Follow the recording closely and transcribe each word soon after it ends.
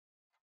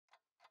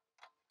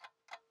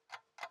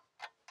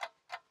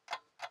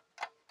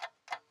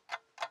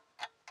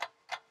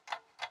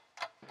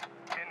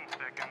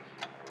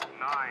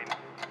9,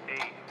 8,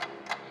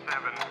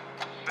 7,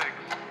 6,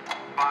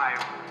 5,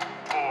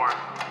 4,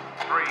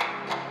 3,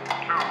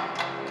 2,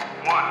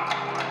 1,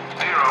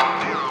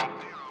 0.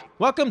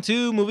 Welcome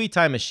to Movie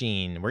Time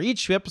Machine, where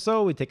each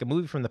episode we take a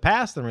movie from the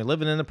past and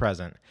relive it in the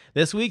present.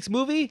 This week's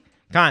movie,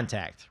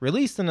 Contact,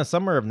 released in the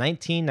summer of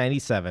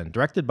 1997,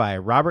 directed by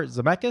Robert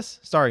Zemeckis,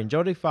 starring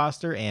Jodie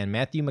Foster and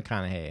Matthew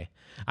McConaughey.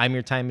 I'm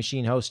your Time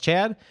Machine host,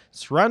 Chad,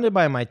 surrounded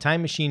by my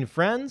Time Machine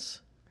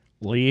friends,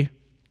 Lee.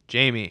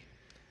 Jamie.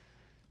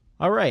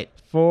 All right.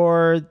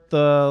 For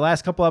the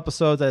last couple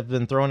episodes, I've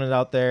been throwing it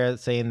out there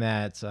saying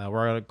that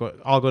we're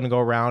all going to go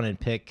around and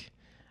pick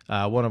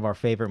one of our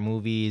favorite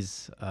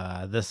movies.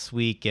 This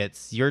week,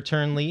 it's your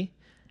turn, Lee,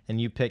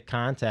 and you pick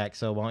Contact.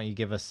 So why don't you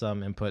give us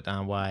some input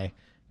on why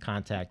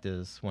Contact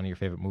is one of your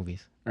favorite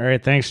movies? All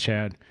right, thanks,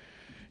 Chad.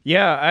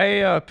 Yeah,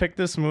 I picked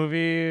this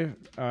movie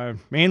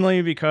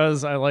mainly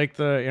because I like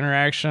the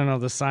interaction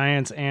of the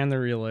science and the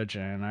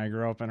religion. I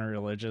grew up in a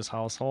religious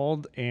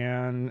household,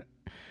 and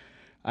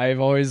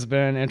I've always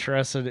been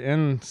interested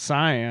in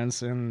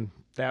science and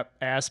that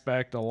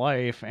aspect of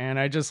life, and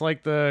I just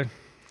like the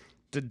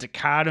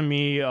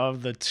dichotomy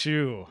of the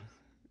two,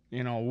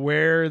 you know,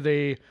 where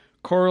they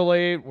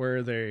correlate,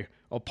 where they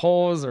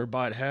oppose or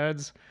butt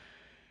heads.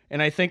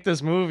 And I think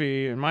this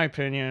movie, in my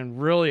opinion,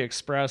 really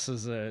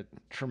expresses it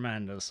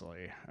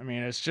tremendously. I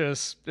mean, it's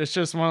just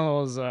one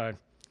of those.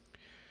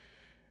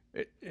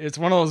 It's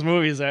one of those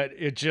movies that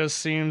it just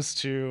seems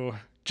to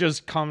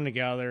just come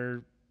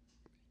together,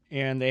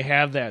 and they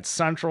have that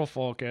central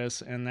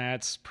focus, and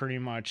that's pretty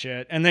much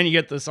it. And then you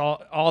get this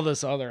all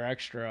this other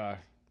extra,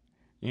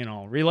 you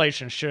know,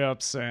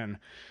 relationships and,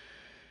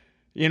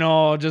 you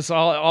know, just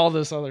all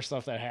this other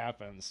stuff that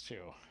happens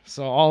too.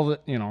 So all the,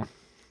 you know.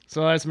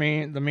 So that's the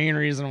main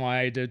reason why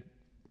I did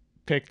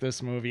pick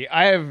this movie.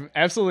 I have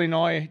absolutely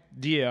no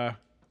idea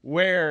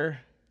where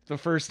the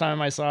first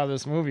time I saw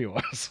this movie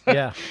was.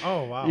 Yeah.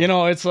 Oh, wow. You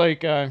know, it's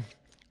like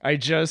I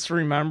just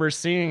remember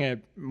seeing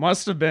it.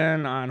 Must have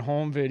been on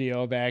home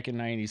video back in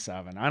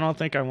 '97. I don't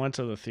think I went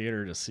to the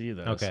theater to see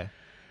this. Okay.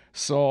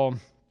 So,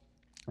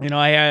 you know,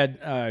 I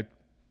had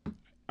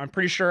I'm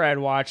pretty sure I had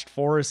watched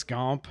Forrest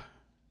Gump.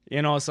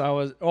 You know,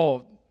 so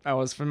I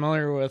was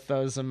familiar with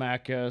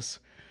Zemeckis.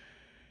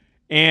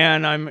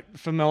 And I'm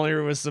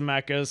familiar with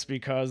Zemeckis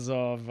because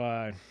of,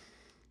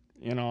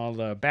 you know,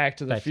 the Back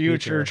to the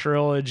Future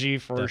trilogy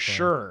for Definitely.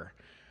 sure.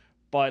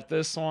 But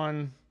this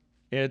one,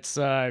 it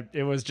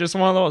was just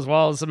one of those.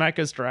 Well,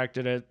 Zemeckis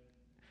directed it.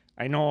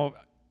 I know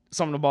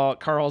something about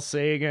Carl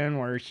Sagan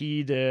where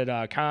he did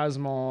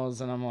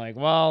Cosmos, and I'm like,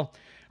 well,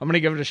 I'm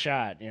gonna give it a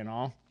shot. You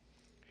know,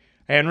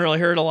 I hadn't really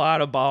heard a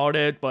lot about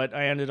it, but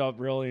I ended up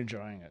really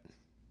enjoying it.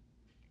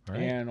 All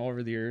right. And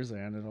over the years, I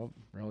ended up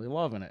really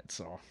loving it.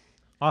 So.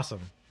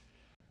 Awesome.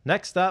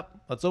 Next up,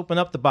 let's open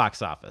up the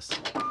box office.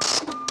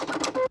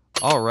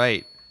 All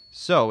right.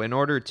 So, in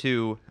order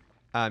to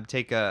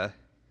take a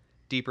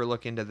deeper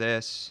look into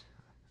this,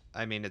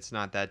 I mean, it's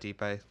not that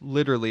deep. I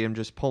literally am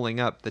just pulling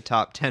up the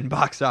top 10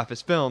 box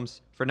office films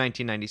for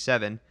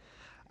 1997.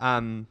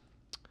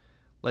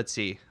 Let's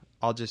see.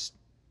 I'll just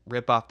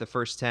rip off the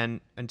first 10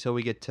 until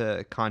we get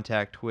to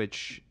Contact,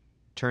 which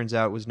turns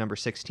out was number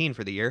 16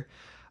 for the year.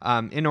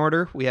 In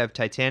order, we have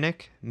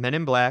Titanic, Men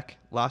in Black,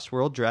 Lost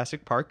World,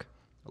 Jurassic Park,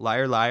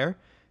 Liar Liar,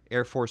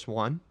 Air Force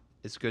One,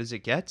 As Good as It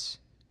Gets,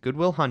 Good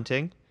Will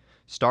Hunting,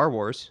 Star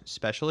Wars,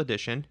 Special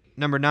Edition.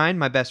 Number 9,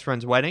 My Best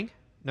Friend's Wedding.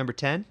 Number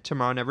 10,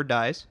 Tomorrow Never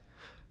Dies.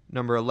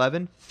 Number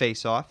 11,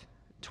 Face Off.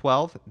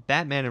 12,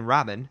 Batman and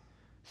Robin.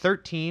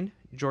 13,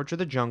 George of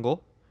the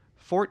Jungle.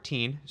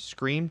 14,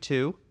 Scream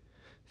 2.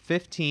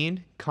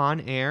 15,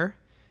 Con Air.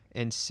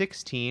 And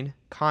 16,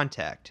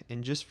 Contact.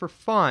 And just for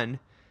fun,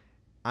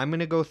 I'm going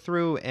to go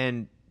through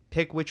and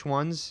pick which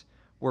ones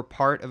were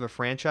part of a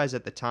franchise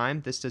at the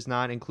time. This does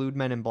not include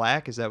Men in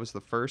Black, as that was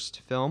the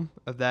first film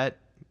of that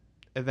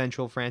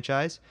eventual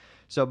franchise.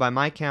 So by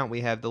my count, we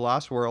have The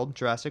Lost World,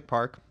 Jurassic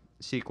Park,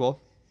 sequel,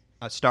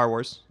 Star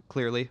Wars,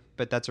 clearly,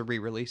 but that's a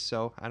re-release,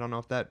 so I don't know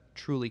if that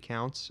truly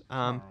counts.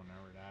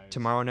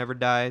 Tomorrow Never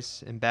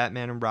Dies, and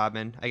Batman and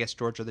Robin. I guess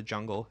George of the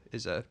Jungle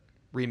is a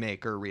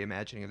remake or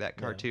reimagining of that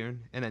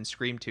cartoon. And then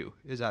Scream 2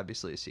 is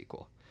obviously a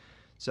sequel.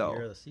 So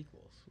Here are the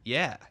sequels.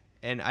 yeah,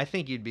 and I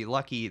think you'd be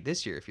lucky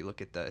this year if you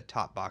look at the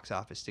top box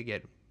office to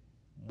get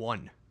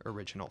one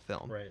original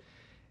film. Right.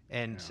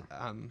 And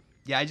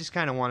I just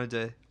kind of wanted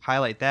to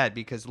highlight that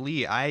because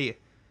Lee,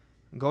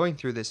 going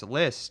through this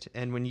list,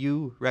 and when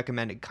you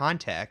recommended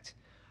Contact,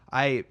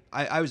 I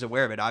was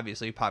aware of it,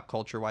 obviously, pop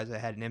culture wise, it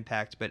had an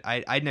impact, but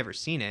I'd never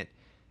seen it.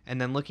 And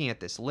then looking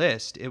at this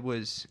list, it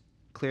was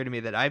clear to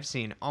me that I've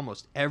seen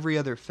almost every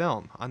other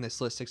film on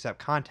this list except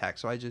Contact.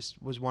 So I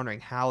just was wondering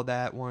how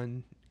that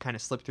one kind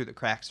of slipped through the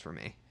cracks for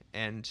me,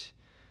 and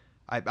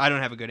I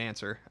don't have a good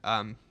answer,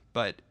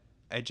 but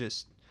it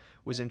just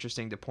was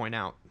interesting to point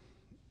out.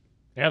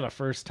 Yeah, the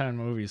first 10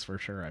 movies for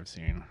sure I've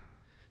seen.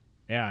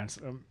 Yeah,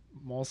 and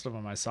most of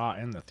them I saw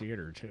in the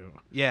theater too.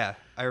 Yeah,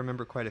 I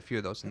remember quite a few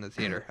of those in the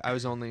theater. I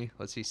was only,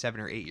 7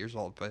 or 8 years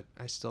old, but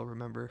I still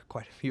remember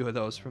quite a few of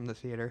those from the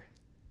theater.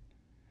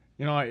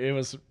 You know, it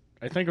was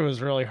I think it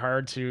was really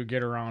hard to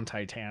get around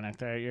Titanic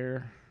that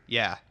year.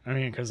 Yeah. I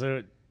mean, because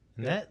And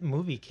that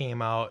movie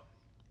came out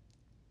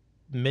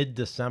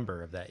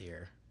mid-December of that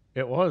year.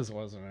 it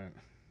wasn't it?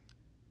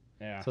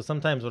 Yeah. So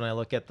sometimes when I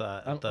look at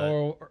the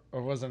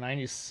Or was it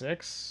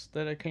 96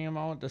 that it came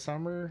out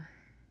December?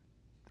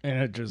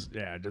 And it just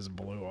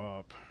blew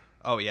up.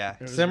 Oh yeah.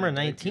 It was December 19th,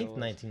 ridiculous.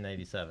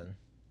 1997.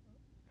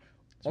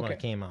 That's when it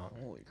came out.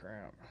 Holy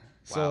crap. Wow.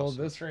 So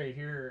this right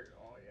here,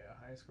 oh yeah,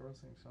 highest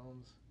grossing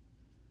films.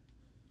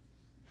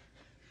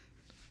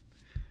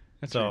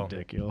 That's So-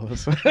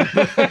 ridiculous.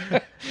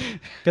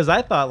 Because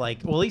I thought, like,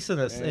 well, at least in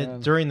this, Man.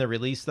 during the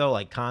release, though,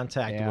 like,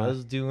 Contact Yeah.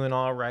 was doing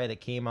all right.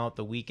 It came out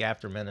the week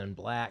after Men in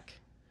Black.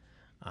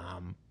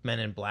 Men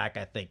in Black,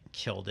 I think,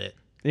 killed it.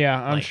 Yeah,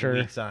 I'm like, sure.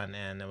 weeks on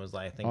end. It was,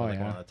 like, I think, Oh, like,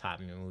 one yeah. of the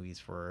top movies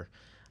for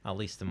at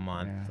least a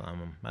month. Yeah.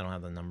 I don't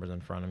have the numbers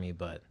in front of me,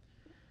 but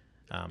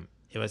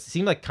it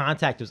seemed like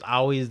Contact was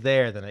always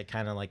there. Then it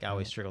kind of, like,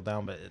 always trickled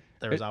down. But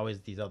there was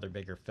always these other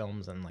bigger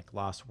films, and, like,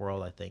 Lost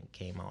World, I think,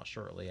 came out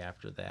shortly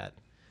after that.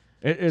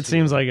 It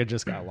seems like it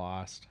just got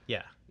lost.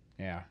 Yeah.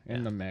 Yeah,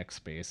 in the mix,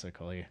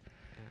 basically.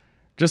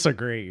 Just a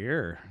great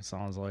year,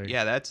 sounds like.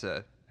 Yeah, that's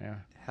a Yeah.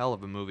 hell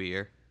of a movie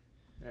year.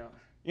 Yeah.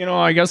 You know,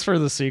 I guess for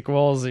the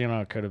sequels, you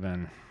know, it could have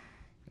been,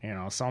 you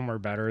know, some were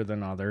better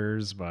than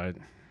others, but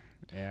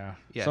yeah.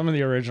 Yeah. Some of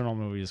the original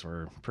movies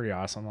were pretty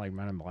awesome, like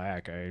Men in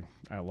Black. I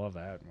love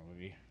that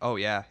movie. Oh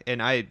yeah,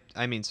 and I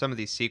mean some of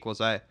these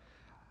sequels,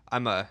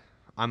 I'm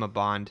a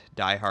Bond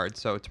diehard,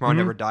 so Tomorrow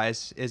Never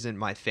Dies isn't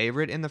my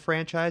favorite in the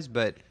franchise,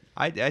 but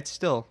I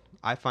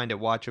find it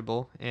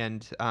watchable.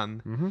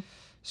 And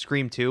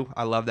Scream 2,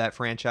 I love that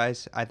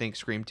franchise. I think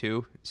Scream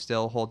 2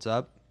 still holds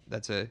up.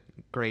 That's a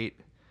great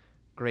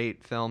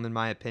film in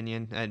my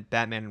opinion. And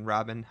Batman and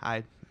Robin,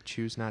 I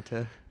choose not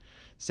to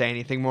say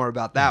anything more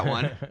about that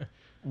one.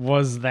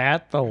 Was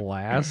that the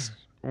last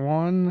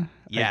one?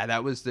 Yeah,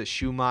 that was the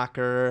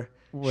Schumacher,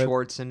 With-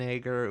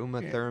 Schwarzenegger,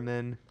 Uma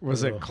Thurman.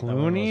 Was it Ugh, that one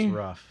Clooney? was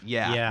rough.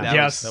 Yeah, yeah, that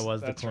Yes, that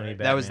was the that's Clooney right.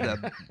 That was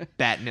Batman. the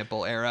bat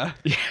nipple era.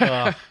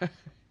 Ugh.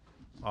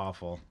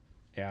 Awful.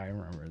 Yeah, I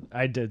remember.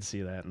 I did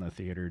see that in the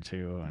theater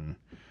too, and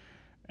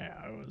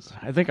yeah,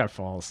 I think I'd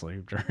fall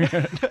asleep during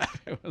it.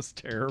 It was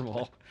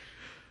terrible.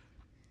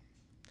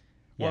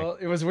 Yeah. Well,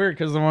 it was weird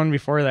because the one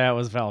before that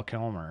was Val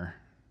Kilmer.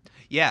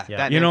 Yeah, Yeah.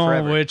 Batman You know,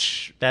 Forever.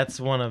 which That's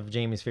one of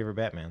Jamie's favorite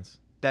Batmans.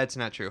 That's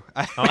not true.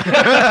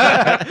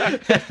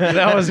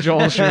 that was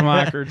Joel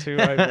Schumacher too,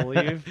 I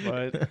believe.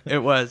 But It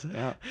was.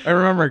 yeah, I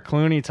remember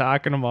Clooney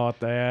talking about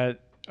that.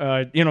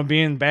 You know,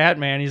 being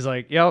Batman, he's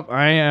like, "Yep,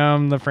 I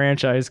am the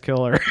franchise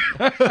killer."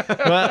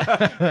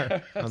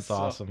 That's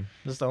awesome.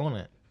 Just own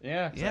it.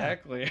 Yeah,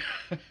 exactly.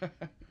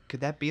 Could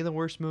that be the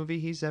worst movie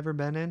he's ever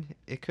been in?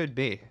 It could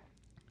be.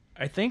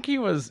 I think he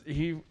must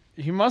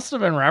have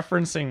been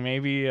referencing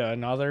maybe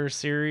another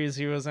series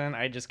he was in.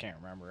 I just can't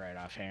remember right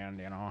offhand,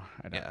 you know.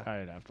 I'd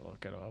have to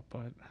look it up,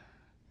 but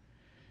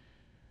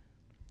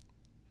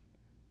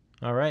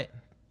All right.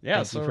 yeah,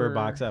 Thank so you for a we're-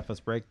 box office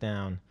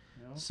breakdown.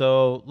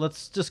 So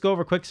let's just go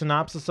over a quick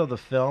synopsis of the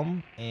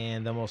film,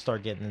 and then we'll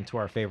start getting into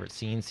our favorite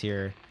scenes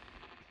here.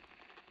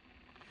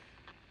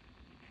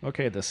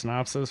 Okay, the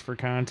synopsis for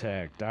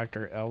Contact.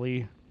 Dr.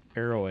 Ellie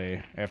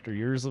Arroway, after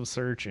years of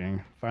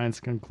searching,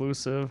 finds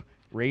conclusive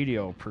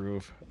radio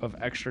proof of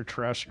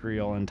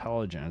extraterrestrial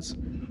intelligence,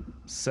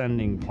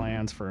 sending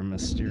plans for a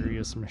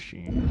mysterious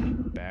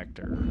machine back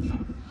to Earth.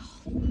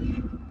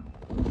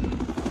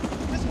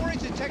 This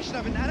morning's detection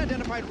of an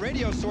unidentified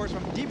radio source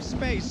from deep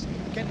space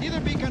can neither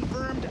be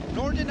confirmed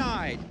nor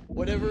denied.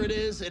 Whatever it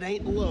is, it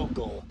ain't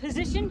local.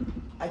 Position?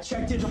 I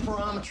checked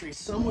interferometry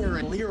somewhere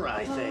in Lyra,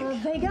 I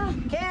think. Vega?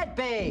 Can't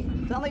be.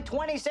 It's only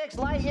 26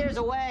 light years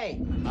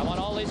away. I want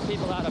all these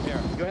people out of here.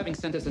 Your having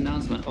sent this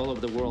announcement all over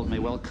the world may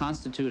well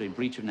constitute a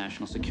breach of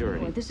national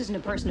security. Boy, this isn't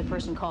a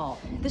person-to-person call.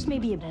 This may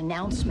be an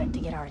announcement to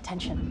get our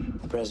attention.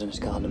 The president's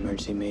called an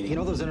emergency meeting. You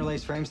know those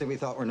interlaced frames that we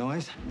thought were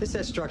noise? This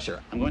has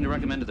structure. I'm going to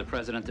recommend to the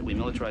president that we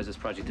militarize this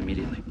project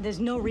immediately. There's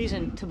no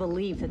reason to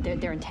believe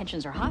that their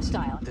intentions are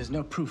hostile. There's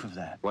no proof of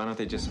that. Why don't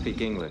they just speak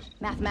English?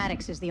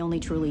 Mathematics is the only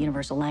truly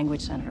universal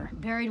language, Senator.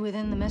 Buried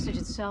within the message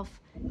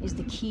itself is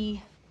the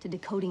key to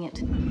decoding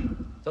it.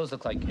 Those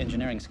look like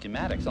engineering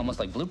schematics, almost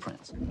like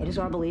blueprints. It is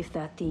our belief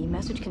that the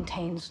message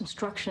contains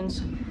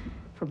instructions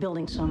for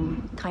building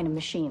some kind of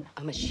machine.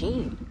 A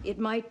machine? It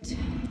might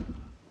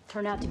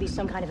turn out to be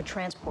some kind of a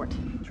transport.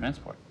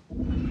 Transport.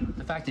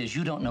 The fact is,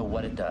 you don't know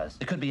what it does.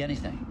 It could be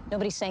anything.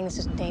 Nobody's saying this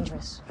isn't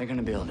dangerous. They're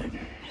gonna build it.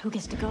 Who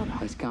gets to go,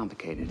 though? It's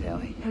complicated,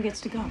 Ellie. Who gets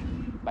to go?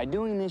 By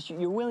doing this,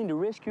 you're willing to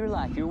risk your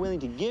life. You're willing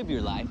to give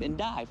your life and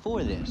die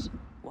for this.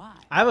 Why?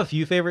 I have a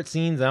few favorite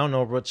scenes. I don't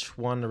know which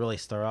one to really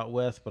start out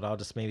with, but I'll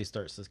just maybe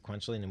start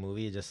sequentially in the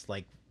movie. Just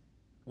like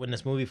when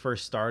this movie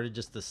first started,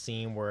 just the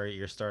scene where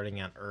you're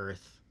starting on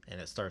Earth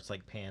and it starts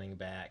like panning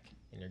back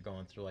and you're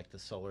going through like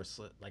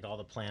the like all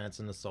the planets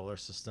in the solar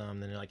system.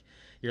 Then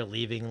you're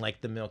leaving like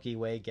the Milky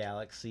Way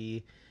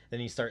galaxy. Then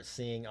you start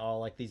seeing all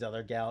like these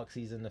other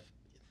galaxies in the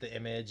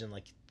image, and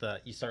like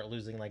you start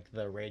losing like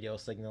the radio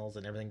signals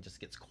and everything just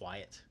gets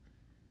quiet.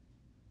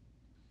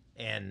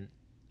 And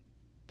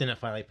then it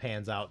finally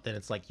pans out. Then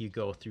it's like you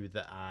go through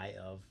the eye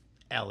of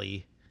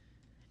Ellie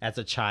as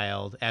a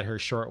child at her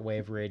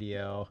shortwave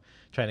radio,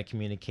 trying to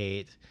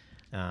communicate,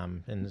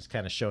 and it's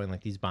kind of showing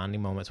like these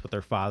bonding moments with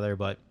her father.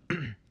 But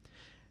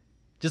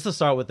just to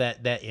start with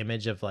that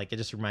image of like, it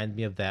just reminded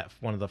me of that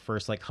one of the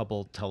first like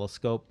Hubble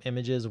telescope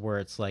images where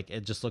it's like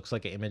it just looks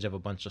like an image of a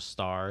bunch of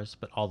stars,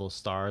 but all those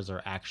stars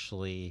are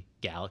actually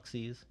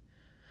galaxies.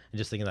 And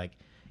just thinking like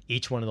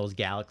each one of those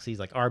galaxies,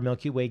 like our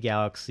Milky Way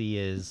galaxy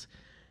is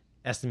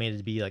estimated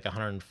to be like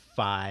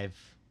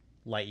 105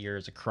 light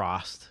years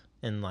across,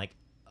 and like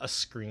a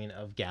screen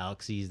of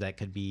galaxies that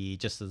could be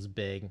just as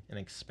big, an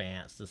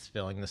expanse that's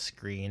filling the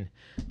screen.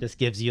 This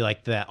gives you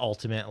like that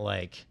ultimate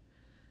like,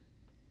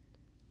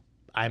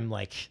 I'm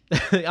kind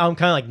of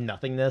like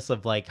nothingness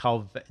of like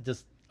how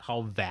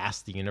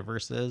vast the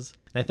universe is.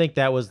 And I think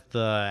that was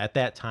at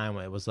that time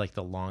it was like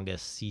the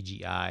longest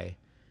CGI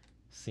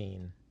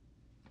scene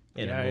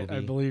in a movie. I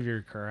believe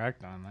you're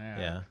correct on that.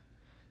 Yeah.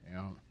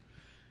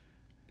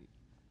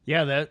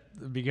 Yeah, the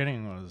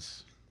beginning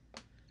was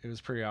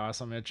pretty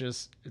awesome. It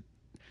just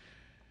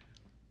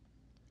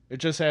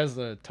has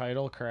the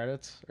title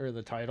credits or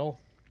the title,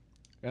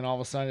 and all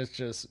of a sudden it's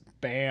just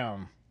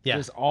bam. Yeah.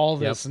 Just all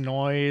this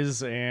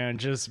noise and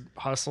just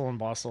hustle and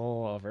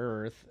bustle of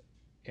Earth.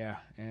 Yeah,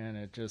 and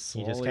it just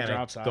slowly you just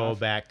drops off. go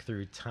back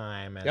through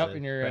time as it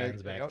and you're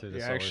bends back through the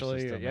solar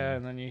system. Yeah,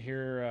 and then you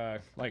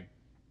hear like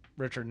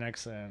Richard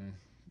Nixon,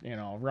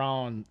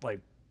 around like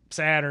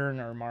Saturn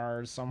or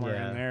Mars,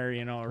 somewhere in there,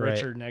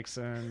 Richard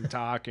Nixon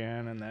talking,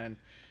 and then,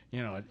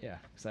 yeah,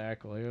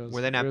 exactly.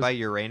 Were they not by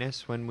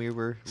Uranus when we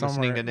were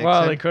listening to Nixon?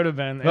 Well, they could have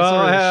been. They sort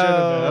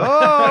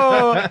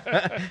of should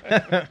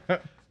have been.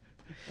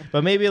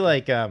 But maybe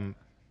like, did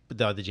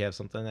you have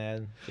something to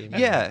add, Jamie?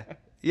 Yeah.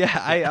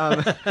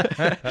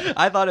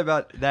 I thought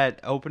about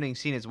that opening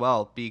scene as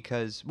well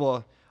because,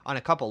 well, on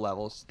a couple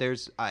levels.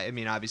 There's, I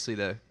mean, obviously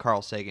the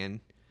Carl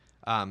Saganness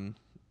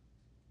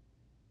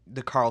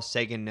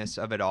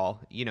of it all.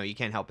 You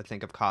can't help but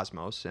think of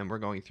Cosmos, and we're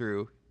going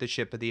through the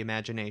ship of the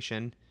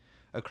imagination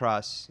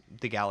across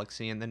the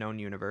galaxy and the known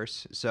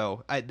universe.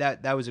 So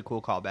that was a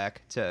cool callback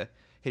to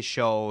his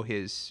show,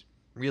 his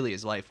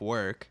life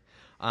work.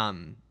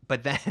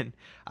 But then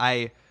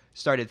I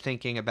started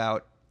thinking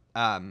about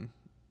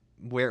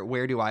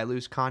where do I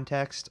lose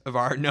context of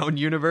our known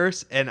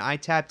universe, and I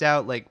tapped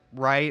out like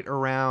right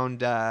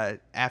around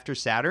after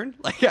Saturn.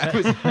 Like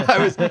I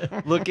was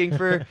looking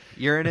for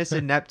Uranus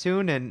and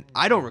Neptune, and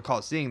I don't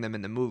recall seeing them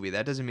in the movie.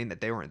 That doesn't mean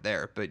that they weren't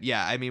there, but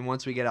yeah, I mean,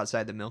 once we get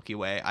outside the Milky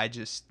Way, I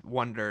just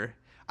wonder.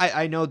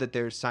 I know that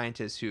there's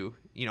scientists who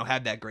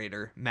have that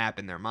greater map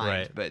in their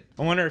mind, but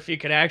I wonder if you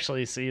could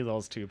actually see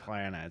those two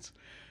planets.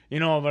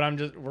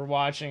 But we're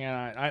watching it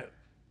on,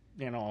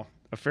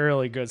 a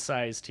fairly good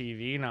sized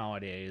TV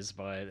nowadays,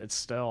 but it's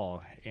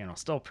still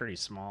pretty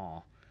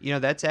small.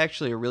 That's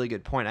actually a really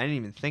good point. I didn't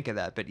even think of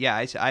that, but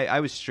yeah, I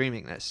was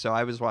streaming this, so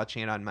I was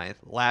watching it on my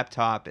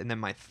laptop and then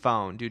my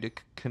phone due to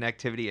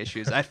connectivity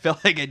issues. I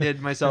felt like I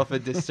did myself a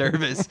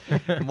disservice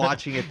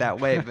watching it that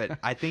way, but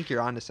I think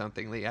you're onto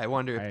something, Lee. I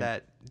wonder if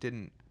that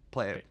didn't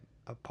play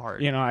a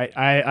part.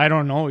 I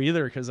don't know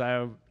either because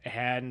I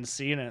hadn't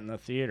seen it in the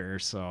theater,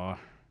 so.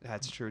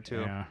 That's true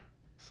too. Yeah.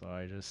 So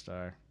I just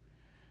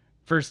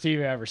first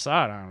TV I ever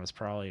saw it on was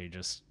probably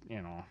just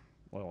a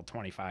little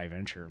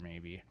 25-incher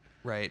maybe.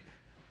 Right.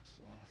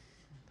 So.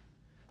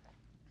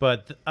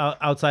 But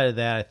outside of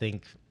that, I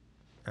think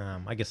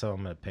I guess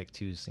I'm gonna pick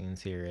two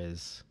scenes here.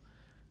 Is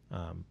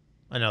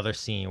another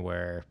scene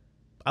where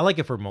I like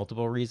it for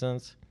multiple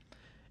reasons.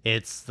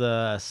 It's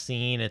the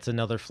scene. It's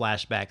another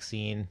flashback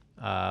scene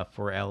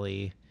for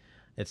Ellie.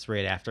 It's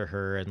right after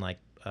her and like.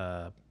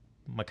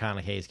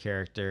 McConaughey's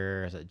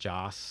character, is it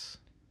Joss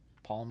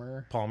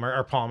Palmer,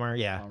 yeah. Palmer,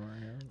 yeah.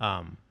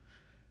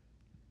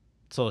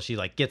 So she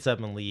like gets up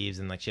and leaves,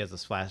 and like she has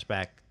this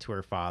flashback to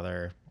her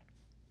father,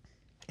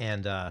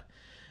 and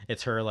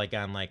it's her like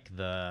on like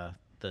the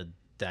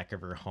deck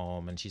of her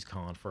home, and she's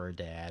calling for her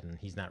dad, and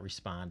he's not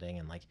responding,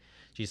 and like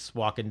she's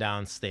walking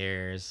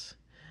downstairs,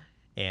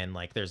 and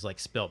like there's like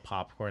spilt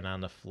popcorn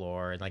on the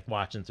floor, and like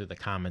watching through the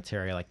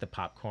commentary, like the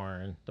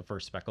popcorn, the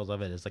first speckles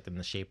of it is like in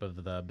the shape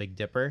of the Big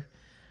Dipper.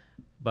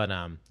 But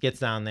gets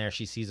down there,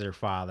 she sees her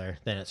father.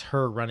 Then it's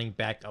her running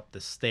back up the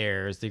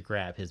stairs to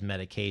grab his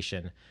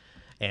medication.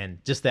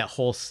 And just that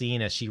whole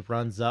scene as she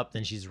runs up,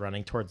 then she's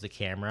running towards the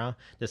camera.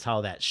 Just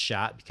how that's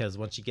shot, because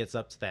once she gets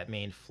up to that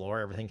main floor,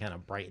 everything kind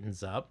of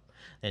brightens up.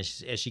 And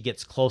as she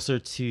gets closer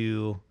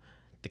to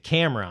the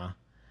camera,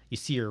 you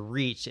see her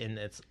reach, and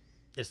it's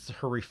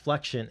her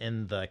reflection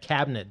in the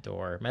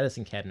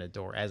medicine cabinet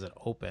door as it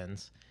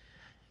opens.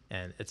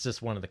 And it's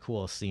just one of the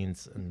coolest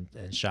scenes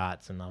and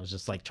shots. And I was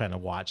just like trying to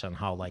watch on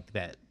how like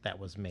that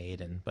was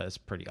made, but it's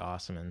pretty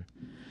awesome, and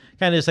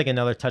kind of just like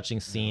another touching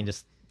scene.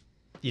 Just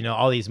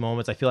all these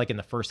moments. I feel like in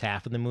the first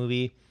half of the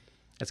movie,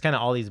 it's kind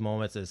of all these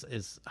moments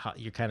is how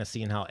you're kind of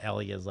seeing how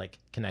Ellie is like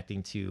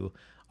connecting to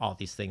all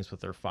these things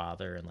with her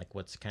father, and like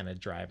what's kind of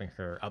driving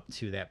her up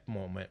to that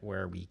moment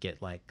where we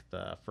get like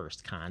the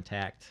first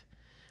contact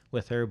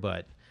with her.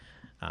 But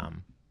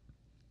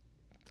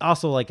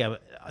also like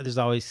there's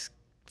always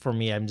for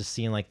me, I'm just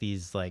seeing like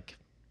these like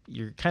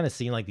you're kind of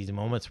seeing like these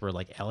moments where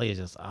like Ellie is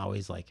just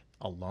always like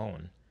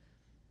alone.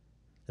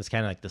 It's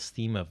kind of like this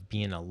theme of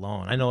being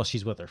alone. I know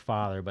she's with her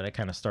father, but it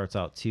kind of starts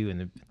out too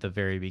in the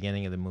very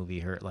beginning of the movie,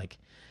 her like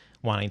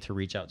wanting to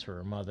reach out to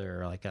her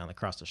mother, like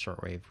across the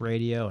shortwave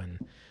radio,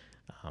 and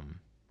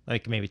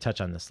like maybe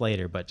touch on this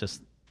later, but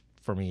just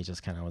for me, it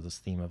just kind of was this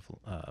theme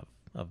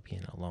of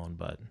being alone.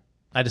 But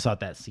I just thought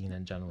that scene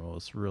in general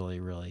was really,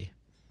 really,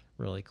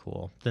 really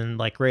cool. Then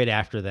like right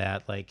after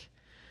that, like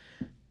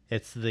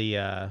it's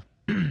the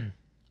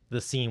the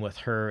scene with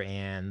her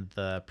and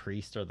the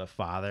priest or the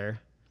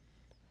father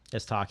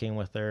is talking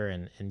with her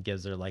and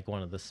gives her like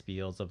one of the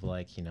spiels of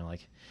like,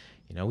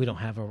 we don't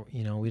have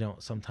we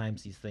don't,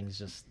 sometimes these things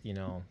just, we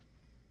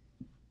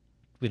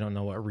don't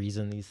know what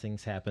reason these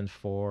things happen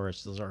for.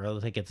 It's just, or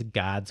like it's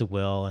God's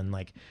will. And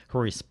like her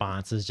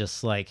response is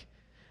just like,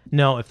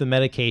 no, if the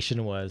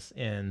medication was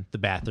in the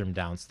bathroom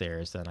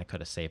downstairs, then I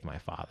could have saved my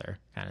father,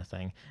 kind of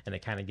thing. And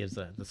it kind of gives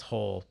this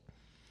whole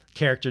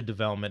character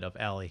development of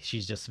Ellie.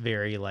 She's just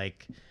very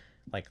like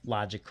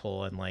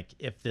logical, and like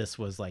if this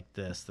was like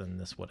this, then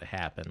this would have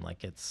happened.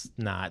 Like it's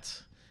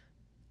not.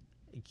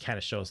 It kind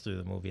of shows through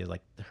the movie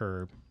like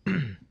her,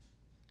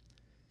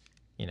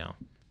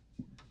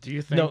 Do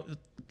you think? No,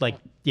 like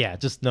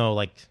just no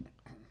like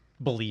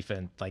belief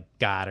in like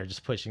God or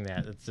just pushing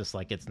that. It's just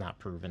like it's not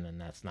proven,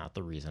 and that's not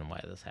the reason why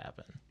this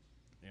happened.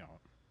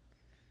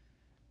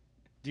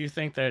 Do you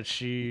think that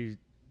she's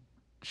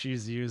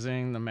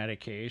using the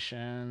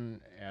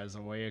medication as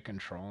a way of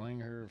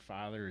controlling her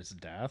father's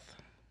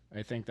death?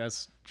 I think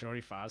that's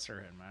Jodie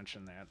Foster had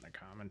mentioned that in the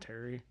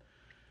commentary,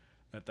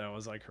 that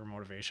was like her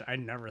motivation. I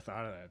never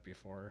thought of that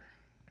before.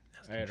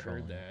 I had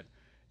heard that.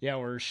 Yeah,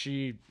 where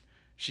she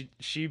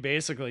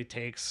basically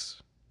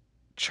takes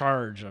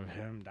charge of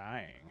him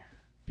dying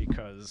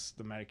because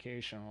the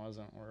medication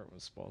wasn't where it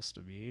was supposed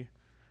to be.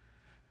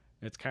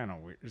 It's kind of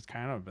weird. It's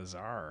kind of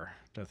bizarre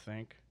to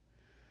think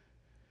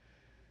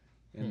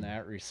in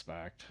that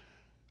respect.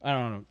 I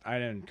don't know. I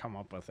didn't come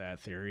up with that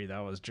theory. That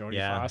was Jodie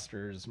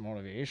Foster's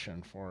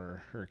motivation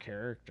for her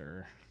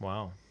character.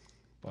 Wow.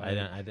 But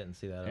I didn't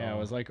see that at all. Yeah, it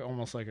was like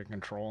almost like a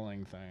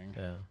controlling thing.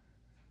 Yeah.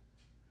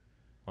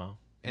 Wow.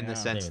 In the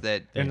sense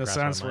that... In the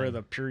sense where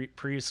the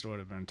priest would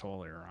have been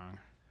totally wrong.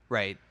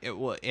 Right.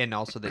 And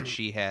also that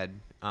she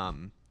had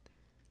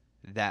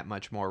that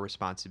much more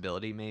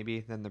responsibility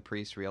maybe than the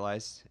priest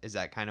realized. Is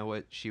that kind of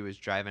what she was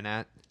driving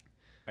at?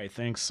 I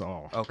think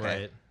so.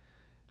 Okay.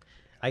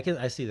 Right.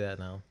 I see that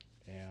now.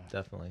 Yeah.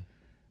 Definitely.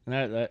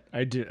 And that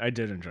I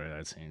did enjoy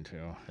that scene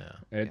too.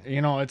 Yeah.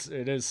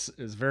 It is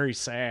very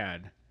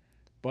sad,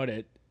 but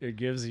it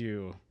gives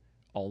you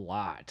a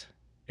lot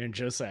in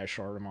just that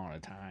short amount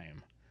of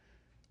time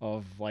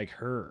of like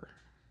her,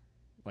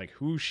 like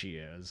who she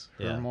is,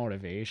 her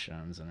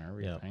motivations and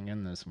everything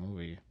in this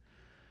movie.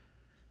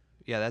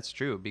 Yeah, that's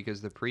true,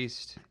 because the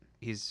priest,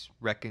 he's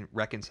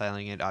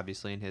reconciling it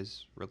obviously in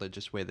his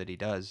religious way that he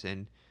does,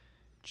 and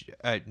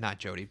not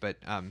Jodie, but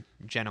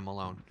Jenna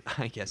Malone,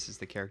 I guess, is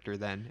the character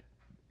then,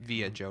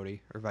 via Jodie,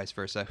 or vice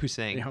versa, who's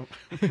saying,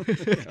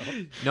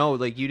 no,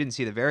 like you didn't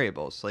see the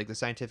variables. Like the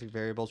scientific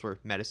variables were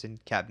medicine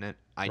cabinet.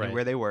 I knew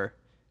where they were.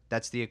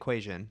 That's the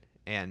equation,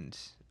 and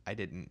I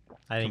didn't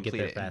get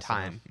there it in fast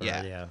time.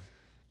 Yeah.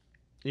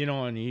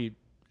 And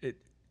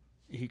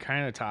he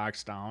kind of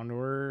talks down to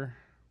her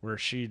where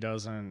she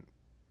doesn't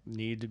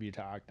need to be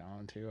talked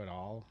down to at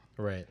all.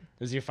 Right.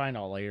 Because you find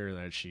out later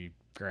that she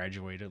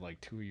graduated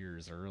like 2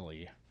 years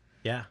early.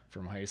 Yeah.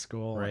 From high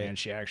school. Right. And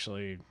she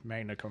actually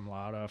magna cum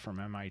laude from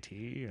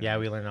MIT. Yeah,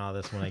 we learned all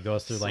this when it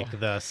goes through like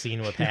the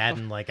scene with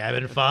Haddon. Like, I've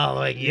been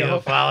following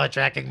you,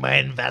 tracking my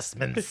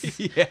investments.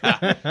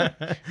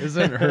 Yeah.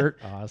 Isn't her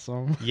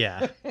awesome?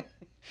 Yeah.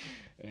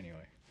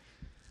 Anyway.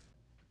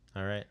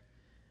 All right.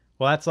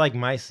 Well, that's like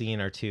my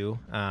scene or two.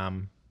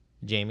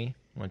 Jamie,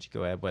 why don't you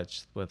go ahead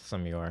with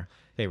some of your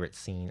favorite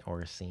scene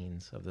or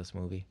scenes of this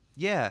movie?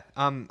 Yeah.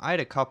 I had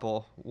a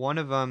couple. One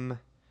of them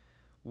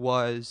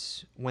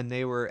was when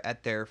they were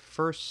at their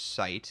first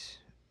site,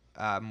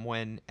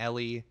 when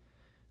Ellie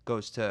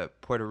goes to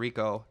Puerto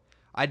Rico.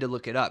 I had to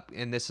look it up,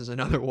 and this is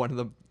another one of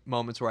the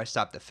moments where I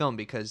stopped the film,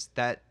 because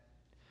that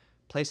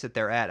place that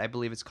they're at, I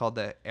believe it's called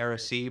the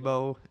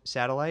Arecibo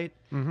satellite.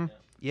 Mm-hmm.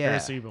 Yeah.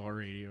 Arecibo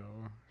radio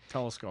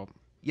telescope.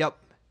 Yep.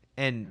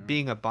 And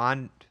being a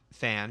Bond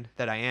fan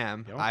that I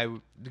am,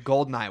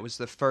 GoldenEye was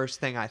the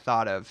first thing I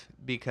thought of,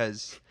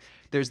 because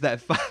there's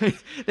that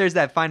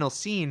final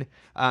scene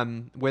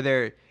where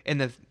they're in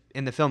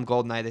the film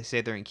GoldenEye. They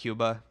say they're in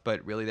Cuba,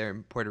 but really they're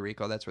in Puerto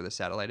Rico. That's where the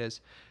satellite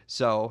is.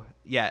 So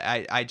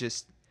yeah, I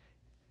just,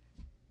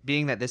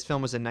 being that this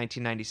film was in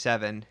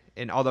 1997,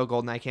 and although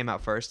GoldenEye came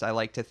out first, I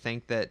like to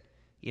think that,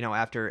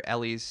 after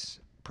Ellie's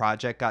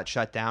project got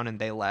shut down and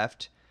they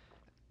left,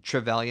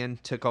 Trevelyan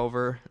took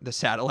over the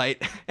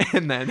satellite,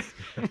 and then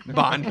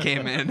Bond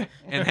came in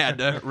and had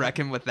to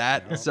reckon with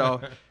that.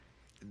 So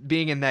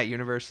being in that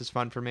universe is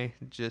fun for me.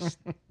 Just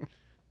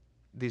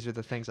these are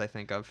the things I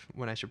think of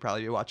when I should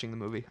probably be watching the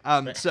movie.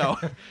 So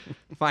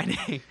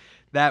finding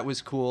that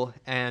was cool.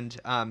 And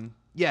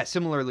yeah,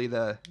 similarly,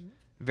 the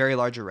Very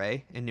Large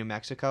Array in New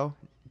Mexico,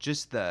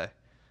 just the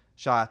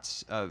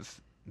shots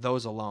of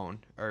those alone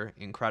are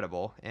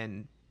incredible.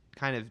 And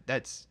kind of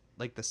that's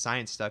like the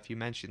science stuff you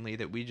mentioned, Lee,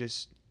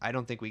 that I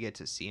don't think we get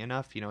to see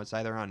enough. You know, it's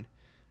either on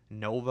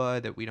Nova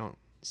that we don't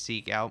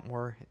seek out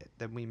more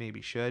than we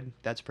maybe should.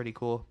 That's pretty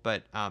cool.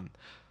 But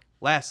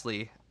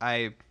lastly,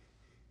 I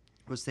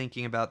was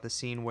thinking about the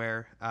scene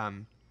where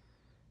Tom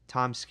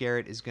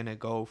Skerritt is going to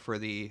go for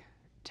the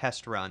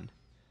test run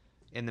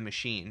in the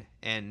machine,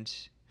 and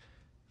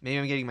maybe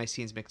I'm getting my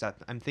scenes mixed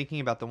up. I'm thinking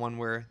about the one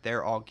where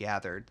they're all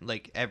gathered,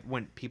 like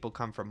when people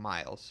come from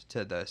miles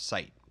to the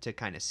site to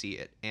kind of see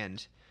it.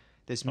 And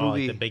this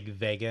movie, like the big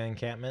Vega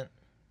encampment.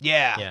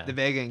 Yeah, the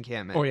Vega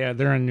encampment. Oh yeah,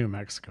 they're in New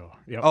Mexico.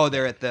 Yep. Oh,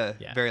 they're at the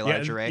Very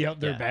Large Array.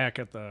 Yep, they're back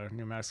at the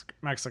New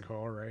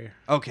Mexico Array.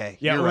 Okay,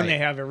 yeah, you're when right. they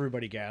have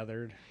everybody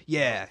gathered.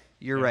 Yeah,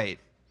 you're right.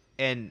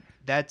 And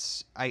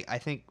that's I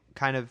think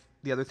kind of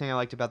the other thing I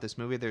liked about this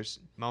movie. There's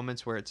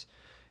moments where it's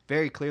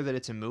very clear that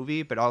it's a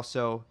movie, but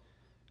also,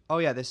 oh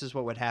yeah, this is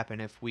what would happen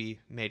if we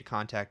made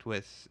contact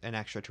with an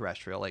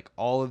extraterrestrial. Like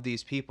all of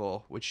these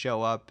people would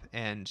show up,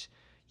 and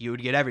you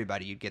would get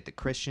everybody. You'd get the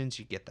Christians,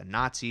 you'd get the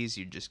Nazis,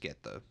 you'd just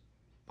get the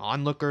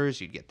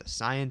onlookers, you'd get the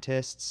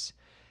scientists.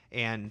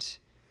 And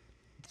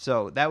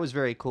so that was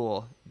very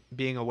cool,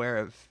 being aware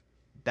of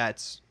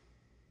that's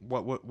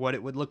what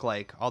it would look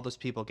like, all those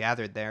people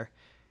gathered there.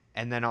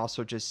 And then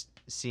also just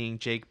seeing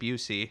Jake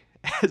Busey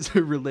as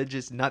a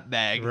religious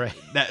nutbag.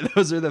 Right.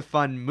 Those are the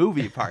fun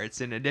movie parts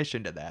in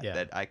addition to that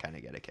that I kind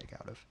of get a kick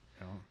out of.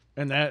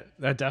 And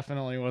that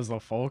definitely was the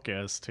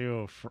focus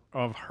too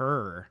of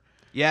her.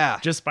 Yeah.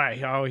 Just by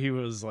how he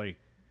was like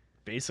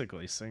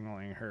basically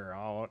singling her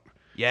out.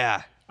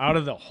 Yeah. Out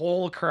of the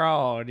whole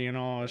crowd, you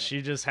know,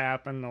 she just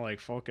happened to like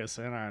focus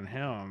in on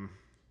him.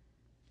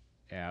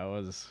 Yeah, it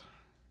was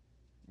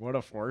what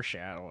a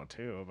foreshadow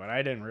too, but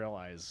I didn't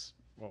realize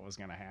what was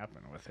going to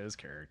happen with his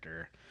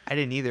character. I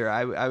didn't either.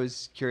 I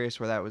was curious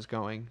where that was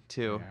going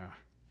too.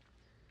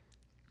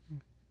 Yeah.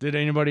 Did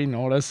anybody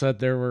notice that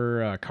there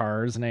were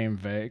cars named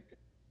Vega?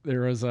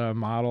 There was a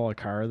model of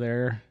car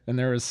there, and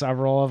there was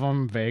several of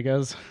them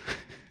Vegas.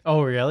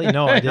 Oh, really?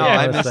 No, I didn't. No,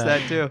 I missed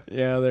that too.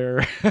 Yeah,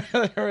 there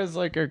was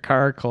like a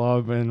car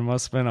club, and it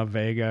must have been a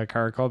Vega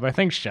car club. I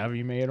think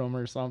Chevy made them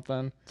or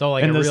something. So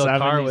like in a the real 70s.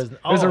 car was. It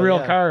was a real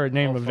yeah. car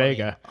named funny.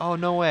 Vega. Oh,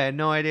 no way. I had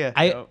no idea.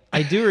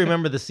 I do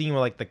remember the scene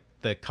with like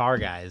the car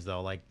guys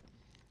though, like.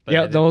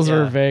 Yeah, those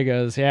were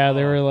Vegas. Yeah,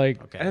 they were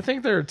like, okay. I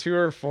think there were 2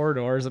 or 4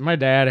 doors. My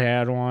dad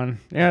had one.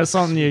 Yeah,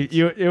 something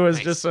it was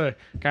just a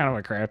kind of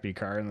a crappy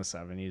car in the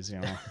 70s, you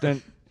know.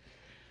 Then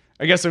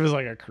I guess it was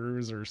like a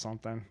Cruze or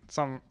something,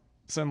 some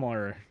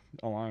similar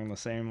along the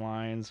same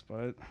lines.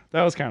 But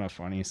that was kind of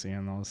funny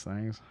seeing those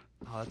things.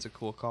 Oh, that's a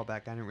cool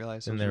callback. I didn't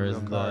realize. And those there were was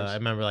real the cars. I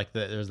remember like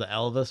there's the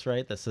Elvis,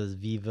 right, that says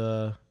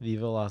Viva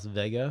Las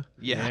Vegas.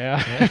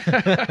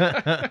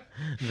 Yeah.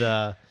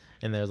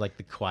 And there's like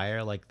the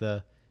choir, like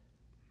the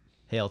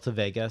Hail to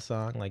Vega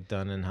song, like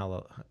done in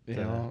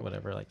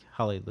whatever, like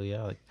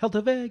Hallelujah, like Hail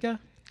to Vega,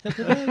 Hail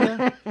to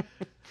Vega.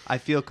 I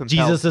feel compelled.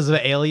 Jesus is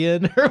an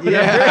alien or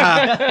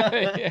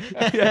whatever.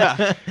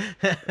 Yeah.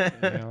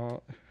 Yeah.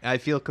 I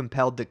feel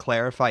compelled to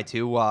clarify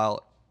too why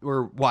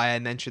I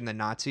mentioned the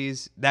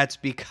Nazis. That's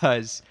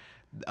because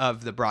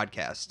of the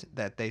broadcast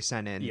that they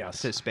sent in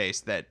to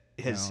space that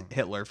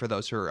Hitler, for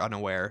those who are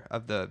unaware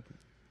of the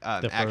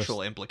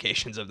actual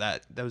implications of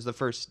that. That was the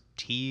first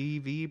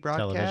TV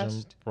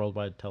broadcast?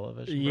 Worldwide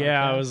television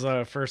Yeah, broadcast? it was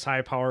the first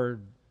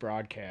high-powered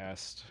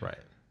broadcast. Right.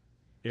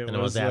 It and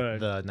was it was at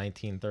the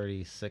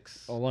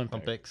 1936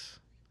 Olympics.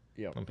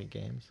 Yep. Olympic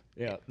Games.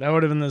 Yeah, that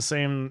would have been the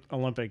same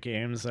Olympic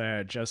Games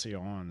that Jesse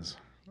Owens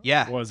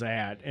was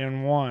at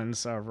and won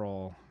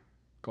several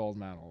gold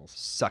medals.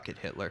 Suck it,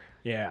 Hitler.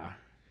 Yeah.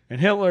 And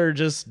Hitler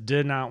just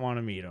did not want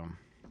to meet him.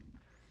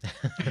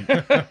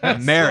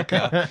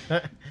 America.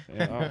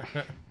 Yeah.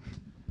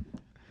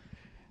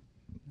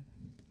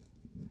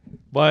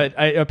 But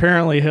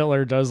apparently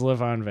Hitler does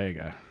live on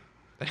Vega,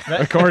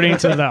 according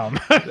to them.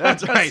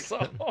 That's right.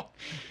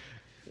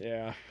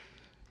 Yeah.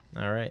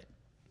 All right.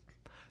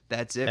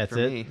 That's it for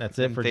me. That's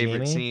it for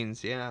favorite Jamie?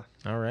 scenes. Yeah.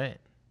 All right.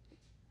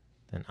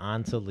 Then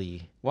on to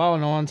Lee. Well,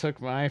 no one took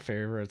my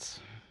favorites.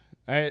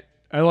 I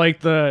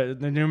like the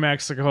New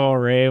Mexico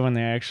array when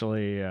they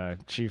actually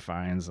she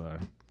finds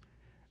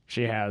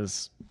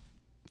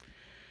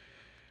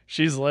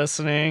she's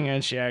listening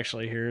and she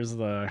actually hears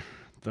the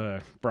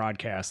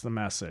broadcast, the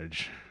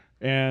message.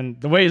 And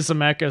the way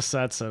Zemeckis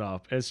sets it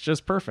up, it's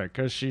just perfect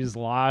because she's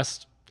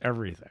lost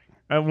everything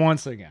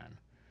once again.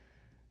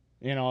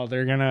 You know,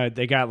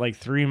 they got like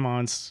 3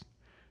 months.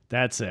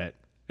 That's it.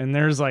 And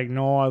there's like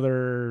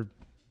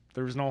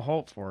there's no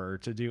hope for her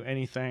to do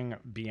anything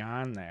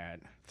beyond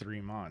that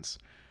 3 months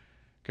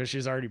because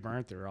she's already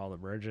burnt through all the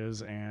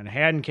bridges and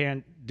Haddon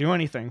can't do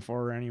anything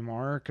for her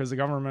anymore because the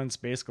government's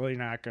basically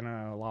not going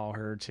to allow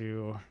her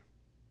to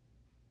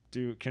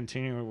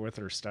continue with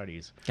her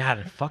studies. God,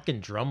 and fucking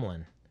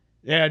Drumlin.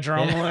 Yeah,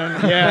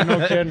 Drumlin. Yeah,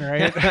 no kidding,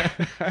 right?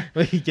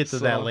 We can get to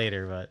that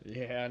later, but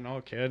yeah,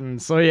 no kidding.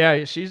 So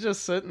yeah, she's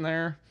just sitting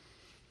there,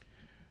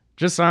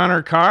 just on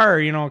her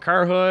car,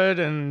 car hood,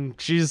 and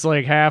she's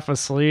like half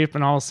asleep,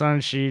 and all of a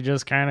sudden she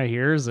just kind of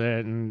hears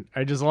it, and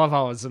I just love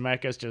how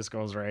Zemeckis just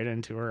goes right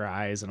into her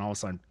eyes, and all of a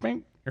sudden,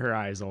 bing, her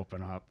eyes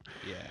open up.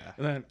 Yeah.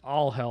 And then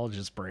all hell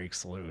just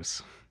breaks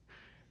loose.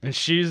 And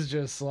she's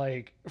just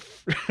like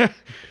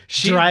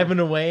driving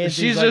away, and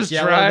she's like just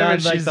yelling driving,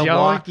 on, like, she's the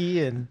yelling.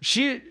 walkie, and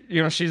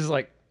she's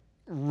like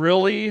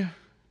really,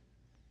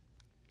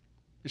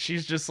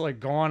 she's just like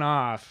going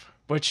off,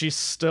 but she's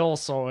still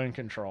so in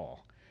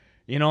control,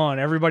 and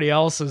everybody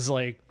else is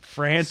like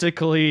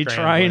frantically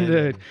trying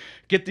to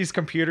get these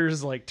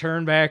computers like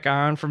turned back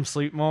on from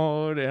sleep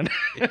mode, and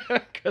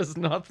because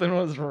nothing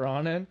was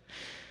running,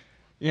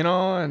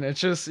 and it's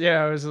just,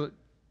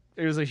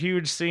 it was a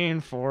huge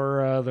scene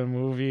for the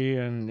movie,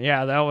 and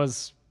yeah, that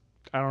was,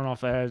 I don't know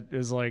if that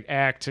is like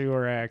Act 2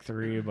 or Act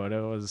 3, but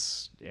it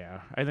was,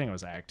 I think it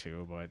was Act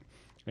 2, but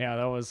yeah,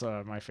 that was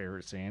my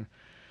favorite scene.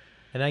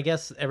 And I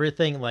guess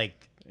everything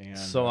like, And,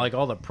 so like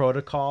all the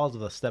protocols,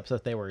 the steps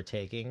that they were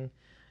taking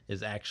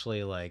is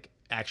actually like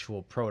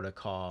actual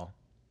protocol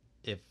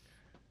if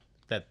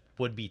that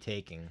would be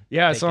taking.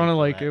 Yeah, it sounded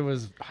like that. it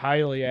was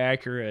highly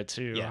accurate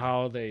to Yeah.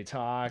 how they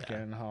talk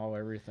and how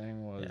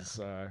everything was,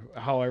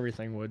 how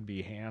everything would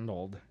be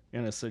handled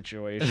in a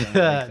situation.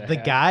 Like the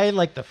that. guy,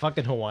 like the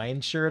fucking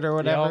Hawaiian shirt or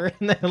whatever, Yep.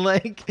 and then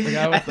like The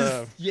guy with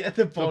the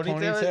the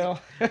ponytail.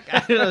 ponytail. I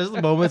don't know,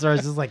 there's moments where I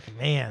was just like,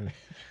 man,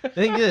 I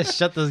think you just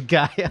shut this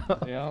guy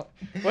up. Yeah.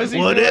 What's he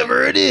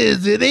Whatever it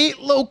is, it ain't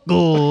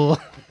local.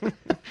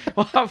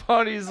 Well, how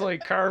about he's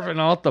like carving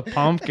out the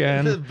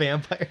pumpkin, The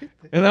vampire.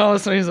 and then all of a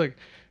sudden he's like,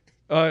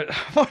 I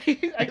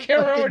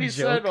can't remember what he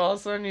said. joke. All of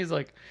a sudden he's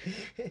like,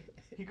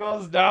 he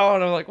goes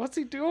down. I'm like, what's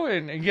he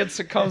doing?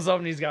 And comes up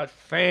and he's got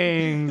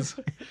fangs.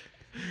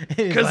 He's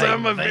Because like,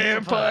 I'm a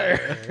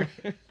vampire.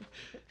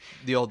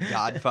 The old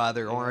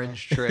Godfather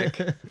orange trick.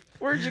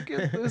 Where'd you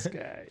get this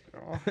guy?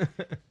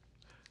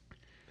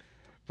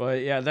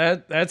 But yeah,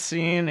 that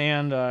scene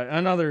and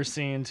another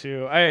scene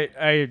too.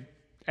 I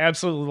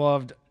absolutely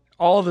loved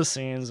all the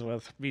scenes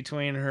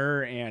between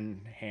her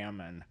and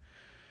Hammond,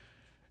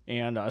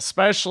 and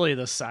especially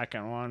the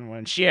second one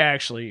when she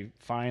actually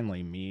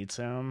finally meets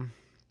him.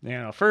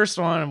 First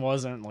one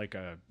wasn't like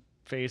a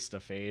face to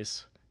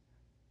face,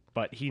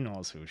 but he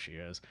knows who she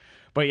is.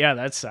 But yeah,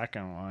 that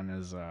second one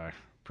is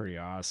pretty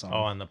awesome.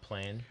 Oh, on the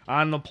plane.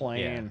 On the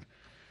plane.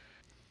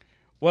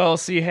 Well,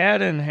 see,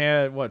 Haddon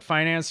had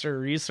financed her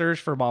research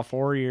for about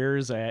 4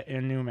 years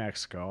in New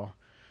Mexico,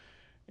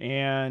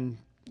 and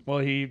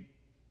he,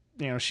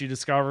 she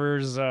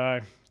discovers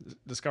a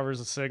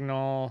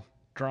signal.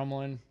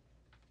 Drumlin,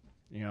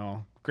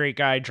 great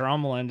guy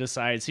Drumlin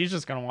decides he's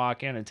just gonna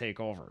walk in and take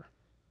over.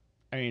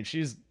 I mean,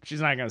 she's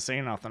not gonna say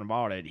nothing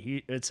about it.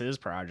 It's his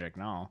project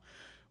now.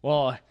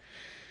 Well,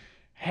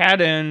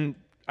 Haddon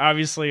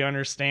obviously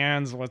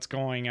understands what's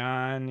going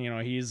on.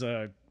 He's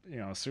a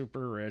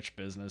super rich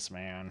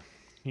businessman.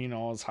 He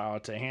knows how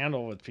to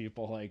handle with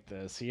people like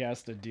this. He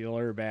has to deal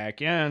her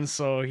back in,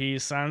 so he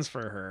sends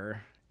for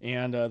her,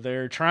 and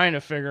they're trying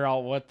to figure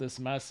out what this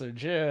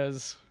message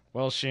is.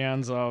 Well, she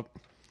ends up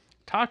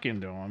talking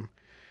to him,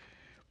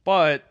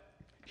 but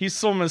he's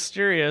so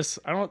mysterious.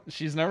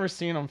 She's never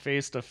seen him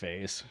face to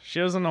face. She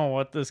doesn't know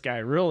what this guy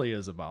really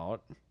is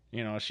about.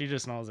 She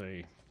just knows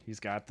that he's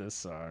got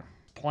this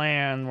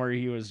plan where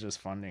he was just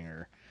funding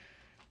her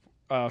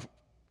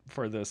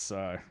for this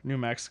New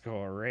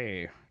Mexico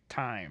array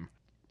time.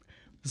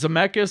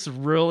 Zemeckis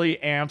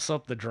really amps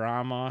up the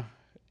drama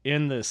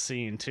in this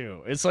scene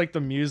too. It's like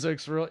the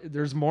music's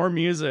there's more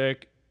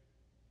music,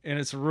 and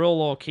it's real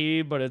low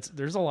key, but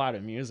there's a lot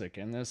of music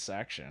in this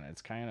section.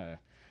 It's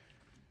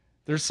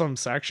there's some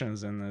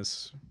sections in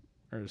this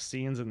or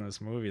scenes in this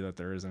movie that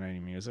there isn't any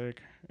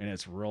music, and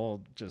it's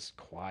real just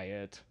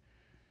quiet,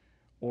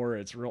 or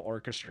it's real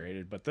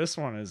orchestrated. But this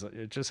one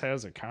it just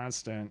has a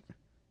constant,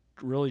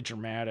 really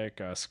dramatic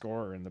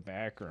score in the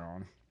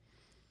background.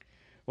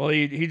 Well,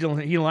 he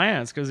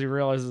lands because he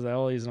realizes that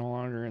Ellie's no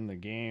longer in the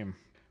game.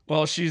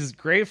 Well, she's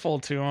grateful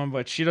to him,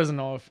 but she doesn't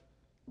know if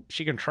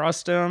she can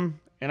trust him.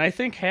 And I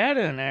think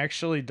Haddon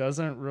actually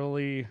doesn't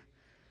really,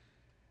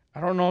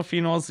 I don't know if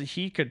he knows that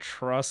he could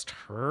trust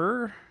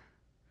her.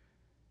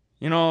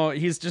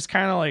 He's just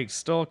kind of like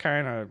still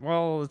kind of,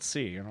 well, let's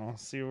see,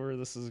 see where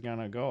this is going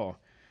to go.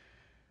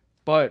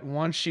 But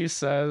once she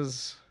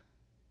says,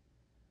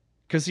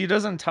 because he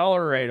doesn't tell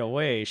her right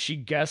away, she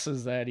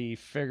guesses that he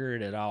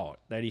figured it out,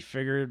 that he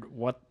figured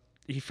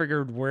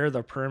where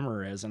the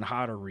primer is and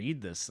how to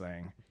read this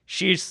thing.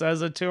 She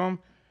says it to him.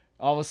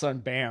 All of a sudden,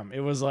 bam,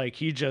 it was like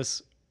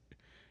because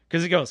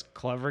he goes,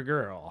 clever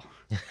girl.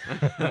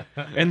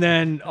 And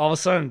then all of a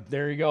sudden,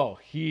 there you go.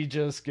 He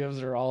just gives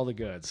her all the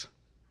goods.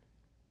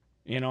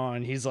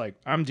 And he's like,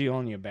 I'm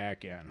dealing you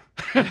back in.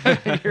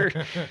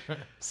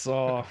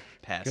 So,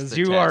 because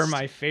you are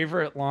my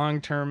favorite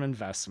long-term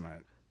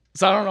investment.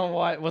 So I don't know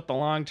what the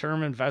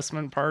long-term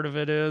investment part of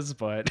it is,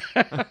 but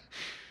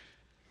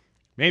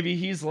maybe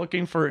he's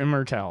looking for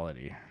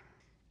immortality.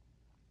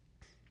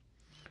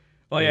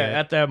 Well, yeah, Yeah.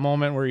 at that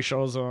moment where he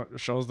shows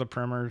the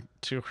primer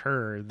to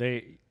her,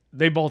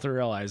 they both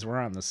realize we're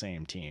on the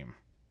same team.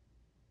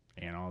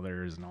 You know,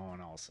 there's no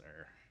one else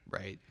there.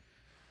 Right.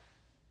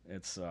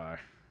 It's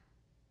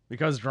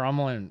because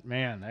Drumlin,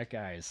 man, that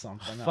guy is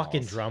something else.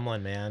 Fucking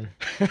Drumlin, man.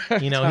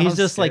 You know, he's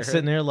just like Downstairs.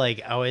 sitting there,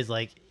 like always,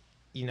 like,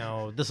 you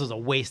know, this was a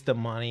waste of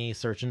money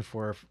searching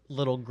for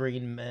little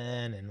green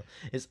men, and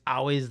is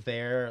always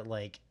there,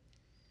 like,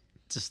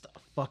 just a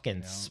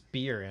fucking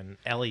spear in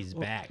Ellie's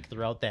back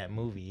throughout that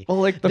movie. Well,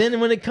 like then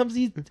when it comes,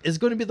 he is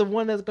going to be the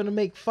one that's going to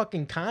make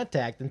fucking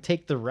contact and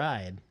take the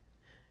ride.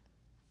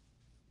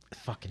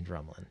 Fucking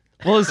Drumlin.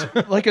 Well,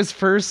 his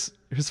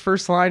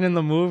first line in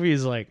the movie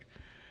is like,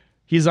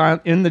 he's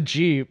in the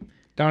Jeep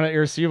down at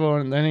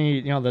Arecibo, and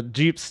then the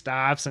Jeep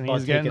stops and About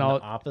he's getting taking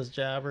out. the office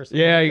job or something.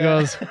 Yeah, like he that.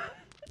 goes,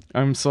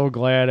 I'm so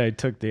glad I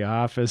took the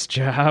office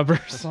job or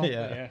something.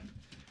 Yeah.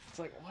 It's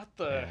like, what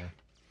the?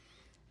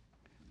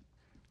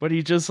 But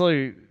he just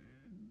like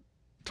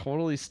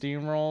totally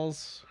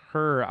steamrolls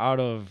her out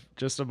of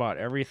just about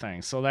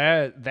everything. So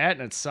that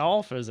in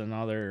itself is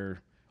another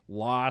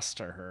loss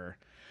to her.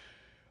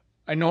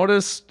 I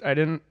noticed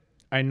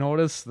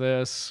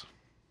this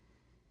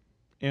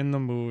in the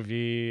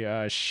movie.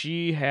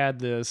 She had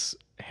this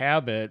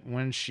habit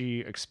when she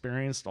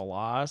experienced a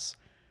loss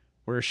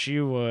where she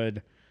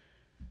would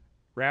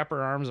wrap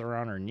her arms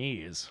around her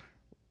knees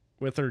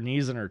with her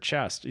knees in her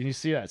chest. And you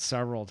see that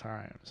several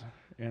times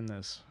in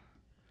this.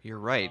 You're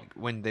right.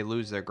 When they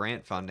lose their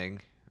grant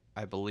funding,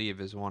 I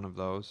believe is one of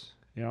those.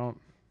 You know,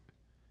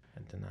 I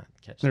did not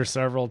catch there's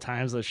several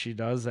times that she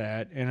does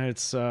that, and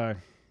it's there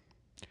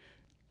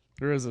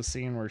is a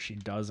scene where she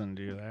doesn't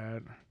do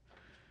that,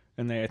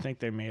 and I think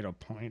they made a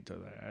point to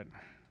that.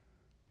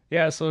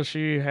 Yeah, so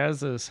she has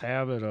this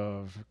habit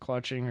of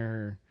clutching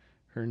her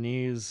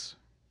knees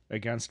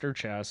against her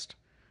chest,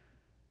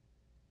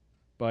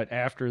 but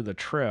after the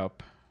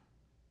trip,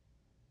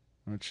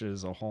 which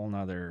is a whole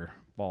nother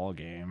ball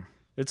game,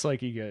 it's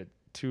like you get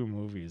two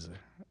movies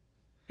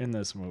in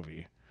this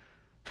movie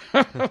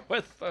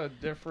with a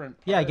different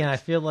Yeah, again, I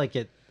parts. feel like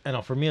I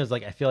know for me, it was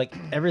like, I feel like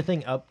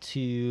everything up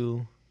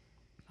to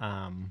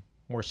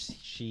where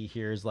she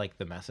hears like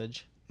the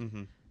message,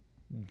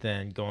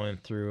 then going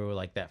through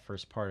like that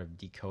first part of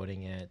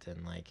decoding it,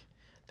 and like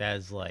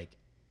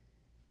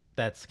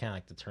that's kind of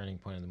like the turning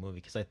point of the movie,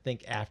 because I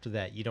think after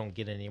that you don't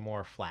get any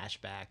more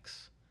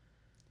flashbacks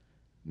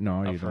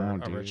No, you of her,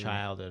 don't. of her do you?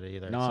 childhood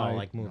either. No, it's all you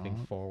like moving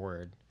don't.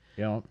 forward.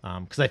 Yeah.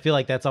 Because I feel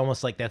like that's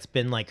almost like that's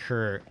been like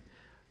her.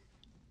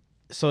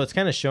 So it's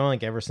kind of showing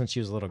like ever since she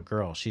was a little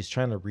girl, she's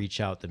trying to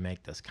reach out to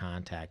make this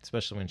contact,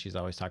 especially when she's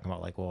always talking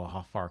about like, well,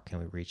 how far can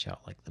we reach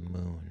out? Like the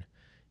moon,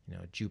 you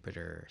know,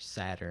 Jupiter,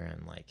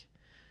 Saturn, like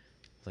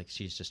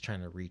she's just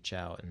trying to reach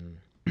out.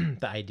 And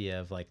the idea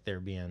of like there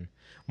being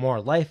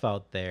more life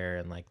out there,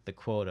 and like the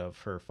quote of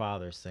her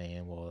father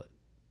saying, well,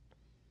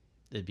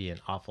 it'd be an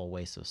awful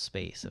waste of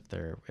space if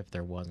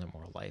there wasn't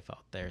more life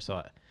out there.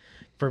 So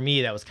for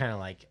me, that was kind of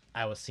like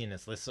I was seeing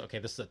this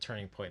is a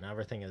turning point. Now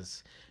everything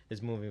is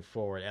moving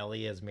forward.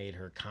 Ellie has made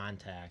her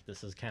contact.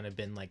 This has kind of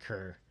been like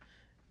her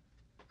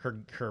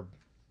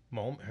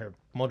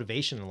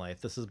motivation in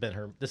life. This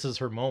is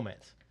her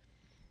moment.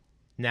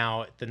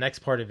 Now the next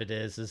part of it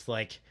is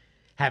like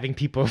having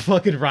people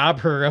fucking rob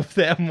her of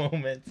that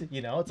moment.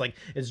 You know, it's like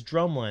it's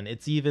Drumlin,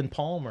 it's even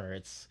Palmer,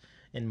 it's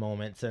in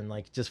moments, and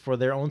like just for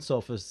their own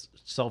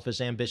selfish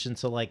ambition.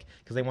 So like,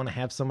 because they want to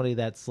have somebody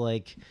that's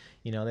like,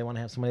 you know, they want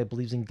to have somebody that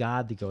believes in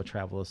God to go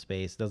travel to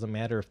space. It doesn't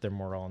matter if they're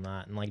moral or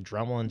not. And like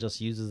Drumlin just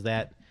uses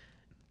that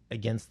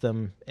against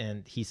them,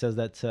 and he says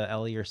that to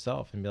Ellie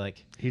herself, and be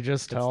like, He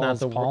just "It's not tells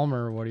the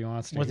Palmer what he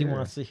wants to what hear. he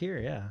wants to hear."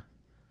 Yeah.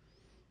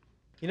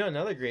 You know,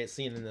 another great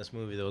scene in this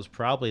movie though was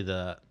probably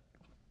the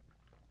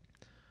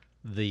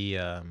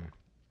well,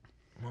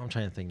 I'm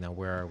trying to think now,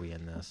 where are we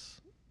in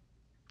this?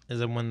 Is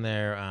it when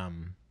they're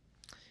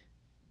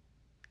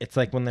it's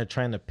like when they're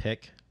trying to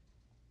pick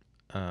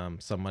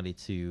somebody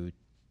to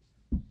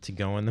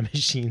go in the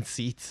machine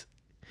seats,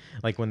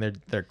 like when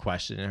they're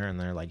questioning her and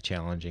they're like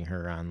challenging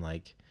her on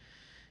like,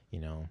 you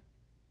know,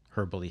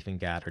 her belief in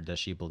God, or does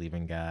she believe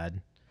in God?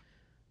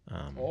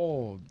 But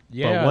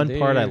one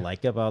part I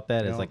like about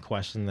that is like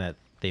question that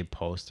they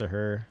pose to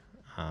her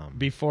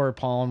before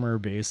Palmer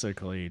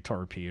basically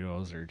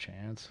torpedoes her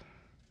chance.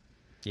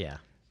 Yeah.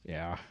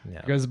 Yeah.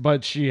 Yeah.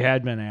 But she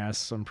had been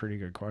asked some pretty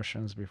good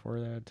questions before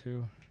that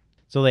too.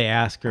 So they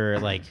ask her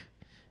like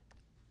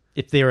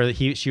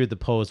if she would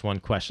pose one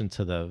question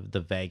to the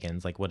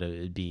vegans, like what it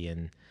would be,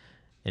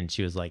 and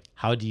she was like,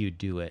 how do you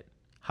do it?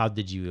 How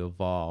did you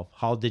evolve?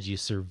 How did you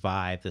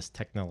survive this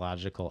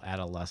technological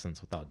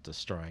adolescence without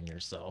destroying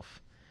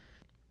yourself?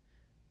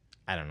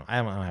 I don't know.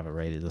 I don't have it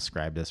ready to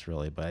describe this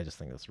really, but I just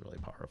think that's a really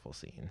powerful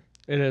scene.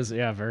 It is,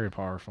 yeah, very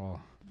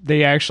powerful.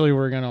 They actually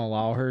were going to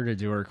allow her to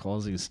do her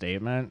closing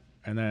statement,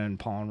 and then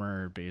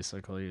Palmer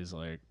basically is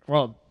like,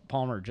 well,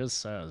 Palmer just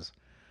says,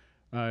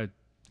 I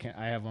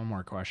have one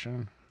more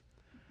question.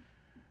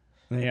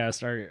 And they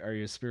asked, are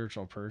you a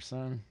spiritual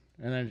person?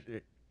 And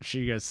then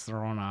she gets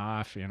thrown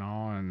off, and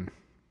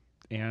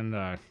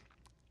I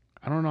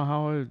don't know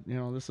how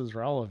this is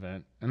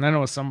relevant. And then it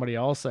was somebody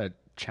else that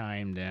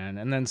chimed in,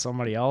 and then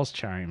somebody else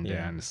chimed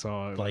in.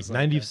 So it like was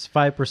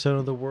 95%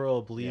 of the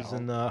world believes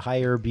in the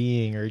higher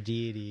being or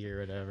deity or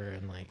whatever,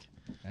 and like,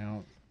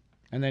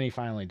 and then he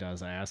finally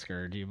does ask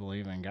her, "Do you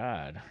believe in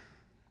God?"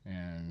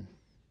 And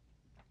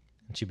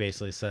she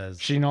basically says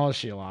she knows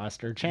she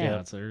lost her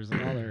chance. There's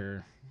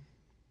another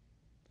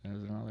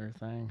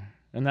thing,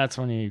 and that's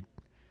when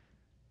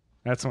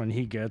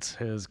he gets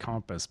his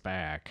compass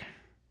back.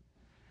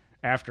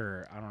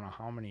 After, I don't know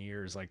how many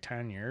years, like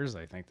 10 years,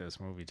 I think this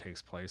movie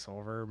takes place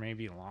over,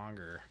 maybe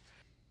longer.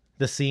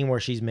 The scene where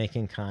she's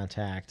making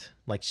contact,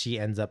 like she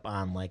ends up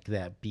on like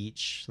that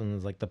beach and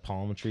there's like the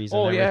palm trees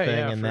and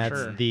everything. And that's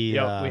sure. the, we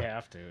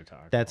have to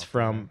talk that's about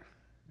from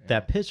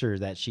that picture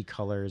that she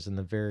colors in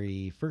the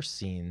very first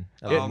scene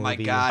of Oh the my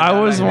movie. God.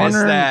 I was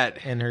wondering that.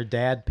 And her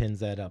dad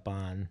pins that up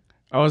on.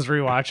 I was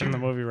rewatching the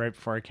movie right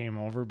before I came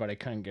over, but I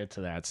couldn't get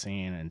to that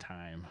scene in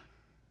time.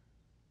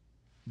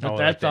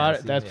 But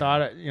thought,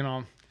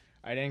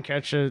 I didn't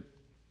catch it.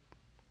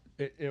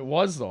 It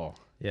was though.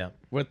 Yeah.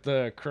 With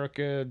the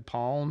crooked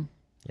palm.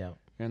 Yeah.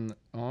 And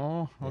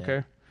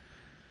okay.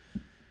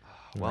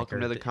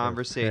 Welcome to the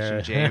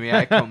conversation, Jamie.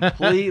 I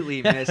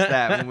completely missed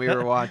that when we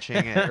were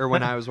watching it, or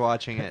when I was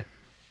watching it.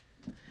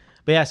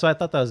 But yeah, so I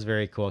thought that was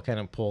very cool. It kind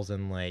of pulls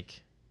in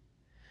like,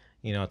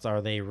 it's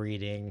are they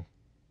reading,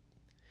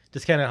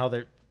 just kind of how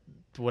they're,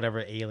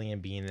 whatever alien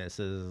being this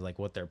is, like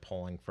what they're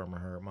pulling from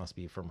her. It must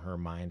be from her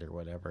mind or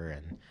whatever.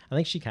 And I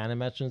think she kind of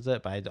mentions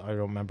it, but I don't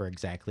remember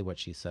exactly what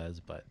she says.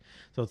 But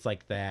so it's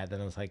like that.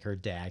 Then it's like her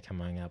dad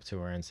coming up to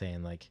her and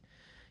saying like,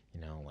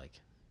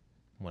 like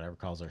whatever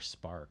calls her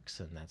Sparks,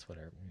 and that's what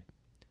her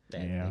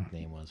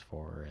nickname was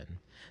for her. And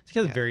it's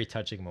kind of very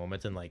touching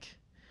moments. And like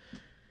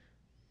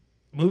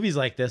movies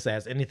like this that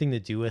has anything to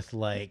do with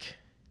like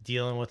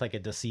dealing with like a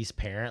deceased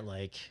parent,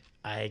 like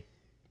I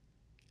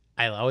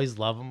always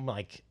love them.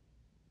 Like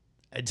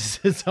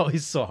it's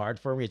always so hard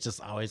for me. It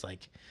just always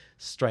like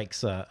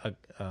strikes it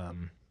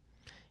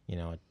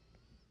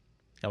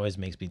always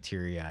makes me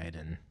teary eyed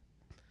and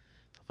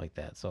stuff like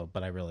that. So,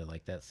 but I really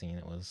like that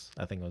scene.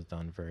 I think it was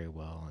done very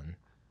well, and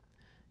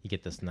you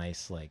get this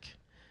nice like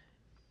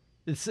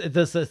it's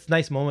this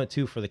nice moment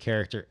too for the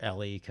character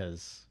Ellie,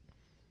 because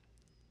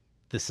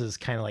this is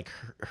kind of like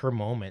her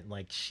moment.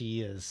 Like she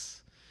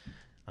is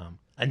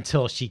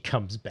until she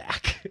comes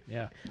back.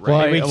 Yeah.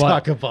 Well, we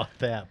talk about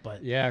that,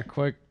 but yeah,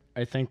 quick.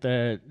 I think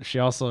that she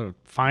also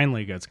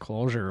finally gets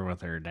closure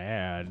with her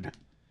dad,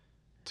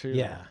 too.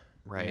 Yeah.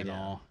 Right.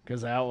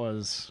 Because that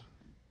was,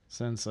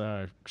 since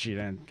she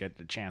didn't get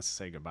the chance to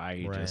say goodbye,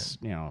 he just,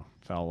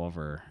 fell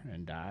over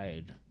and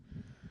died.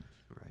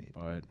 Right.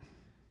 But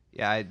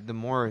yeah, the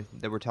more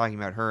that we're talking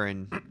about her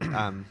and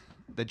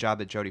the job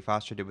that Jodie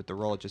Foster did with the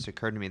role, it just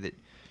occurred to me that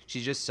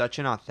she's just such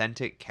an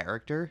authentic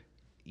character.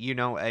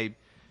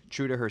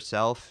 True to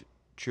herself,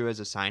 true as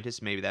a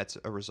scientist. Maybe that's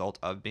a result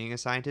of being a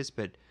scientist,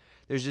 but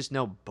there's just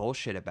no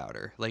bullshit about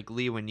her. Like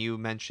Lee, when you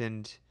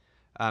mentioned,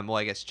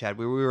 I guess Chad,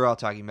 we were all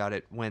talking about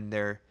it when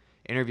they're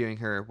interviewing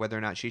her, whether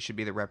or not she should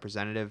be the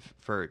representative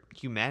for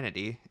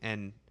humanity.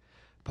 And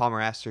Palmer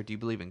asked her, "Do you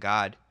believe in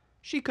God?"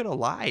 She could have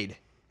lied.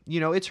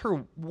 It's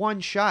her one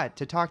shot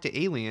to talk to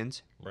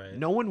aliens. Right.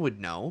 No one would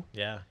know.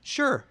 Yeah.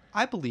 Sure,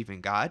 I believe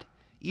in God.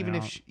 Even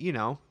if, she,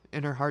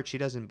 in her heart she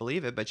doesn't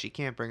believe it, but she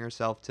can't bring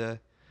herself to,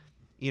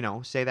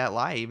 say that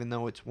lie, even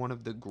though it's one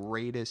of the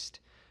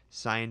greatest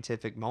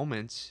scientific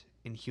moments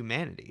in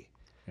humanity.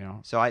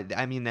 So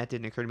I mean, that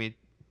didn't occur to me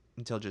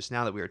until just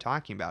now that we were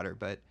talking about her,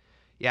 but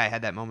yeah, I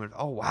had that moment of,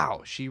 oh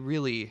wow, she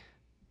really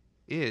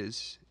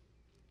is,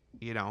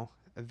 a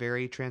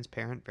very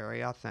transparent,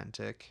 very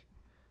authentic,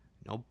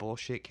 no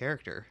bullshit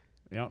character.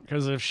 Yeah,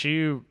 because if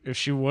she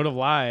would have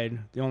lied,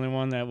 the only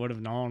one that would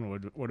have known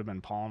would have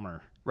been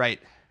Palmer. Right.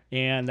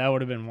 And that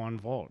would have been one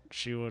vote.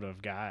 She would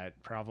have got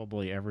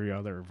probably every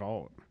other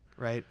vote.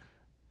 Right.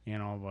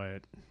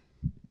 But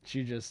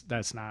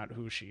that's not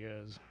who she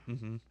is.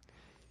 Mm-hmm.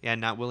 Yeah,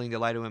 not willing to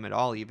lie to him at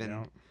all,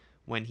 even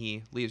when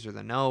he leaves her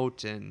the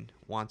note and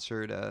wants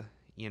her to,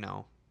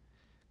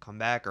 come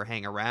back or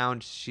hang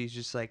around. She's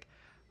just like,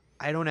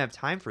 I don't have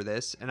time for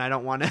this, and I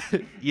don't want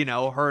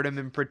to, hurt him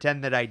and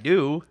pretend that I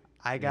do.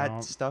 I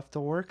got stuff to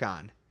work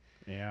on.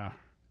 Yeah.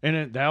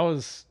 And that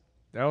was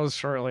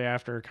shortly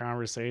after a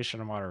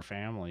conversation about her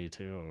family,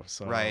 too.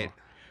 So right.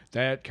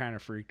 That kind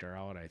of freaked her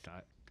out, I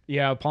thought.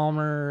 Yeah,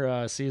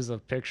 Palmer sees a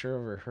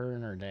picture of her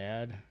and her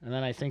dad, and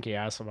then I think he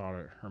asks about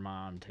her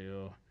mom,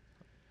 too.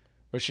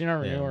 But she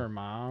never knew her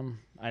mom.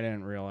 I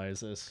didn't realize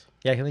this.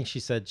 Yeah, I think she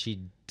said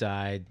she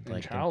died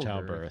in childbirth.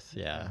 childbirth.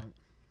 Yeah.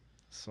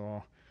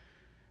 So,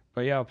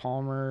 but yeah,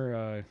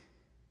 Palmer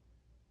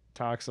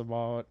talks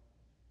about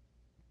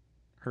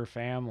her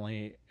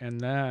family,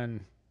 and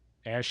then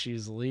as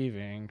she's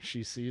leaving,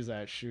 she sees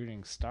that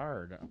shooting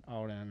star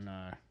out in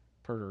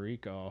Puerto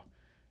Rico,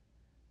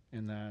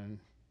 and then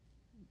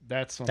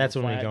that's when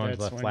we go into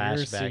the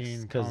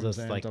flashbacks, because it's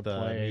like the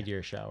play.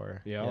 meteor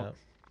shower. Yep.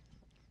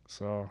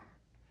 So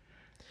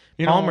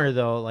Palmer,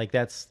 though, like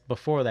that's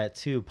before that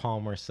too.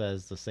 Palmer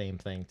says the same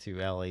thing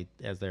to Ellie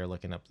as they're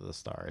looking up to the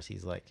stars.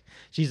 He's like,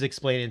 she's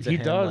explaining to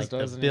him like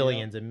the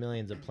billions and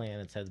millions of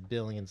planets has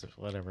billions of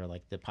whatever.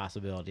 Like the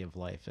possibility of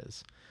life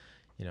is,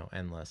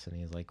 endless. And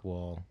he's like,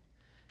 well,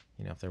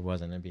 if there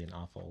wasn't, it'd be an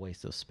awful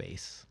waste of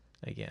space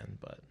again.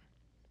 But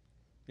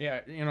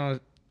yeah,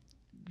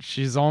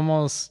 she's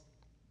almost.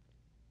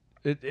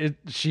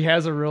 She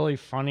has a really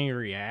funny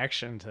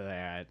reaction to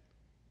that.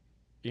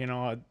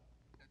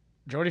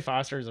 Jodie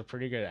Foster is a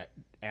pretty good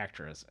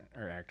actor,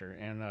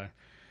 and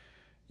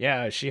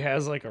she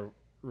has like a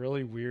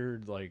really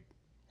weird, like,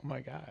 oh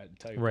my god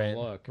type of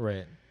look.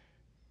 Right.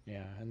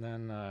 Yeah, and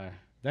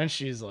then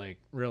she's like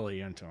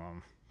really into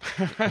him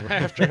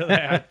after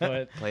that.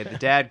 But played the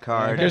dad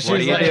card. What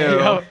do you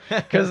do?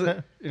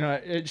 Because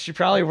she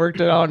probably worked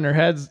it out in her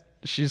head.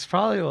 She's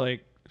probably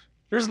like,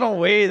 there's no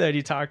way that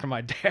he talked to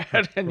my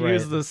dad and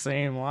used the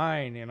same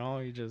line.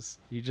 You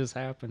just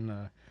happen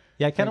to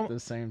think the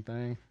same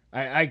thing.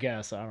 I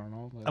guess, I don't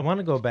know. But. I want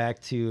to go back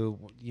to,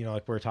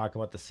 like we were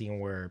talking about the scene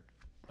where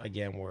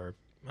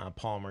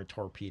Palmer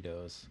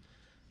torpedoes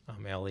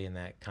Ellie in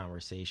that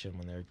conversation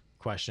when they're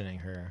questioning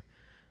her.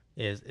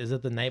 Is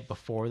it the night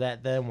before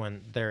that then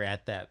when they're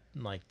at that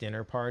like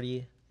dinner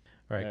party?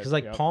 Right,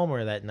 because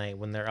Palmer that night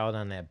when they're out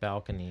on that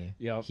balcony,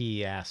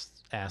 he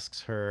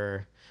asks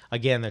her,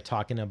 again, they're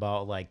talking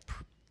about like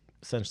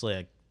essentially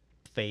like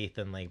faith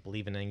and like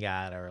believing in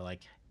God or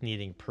like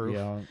needing proof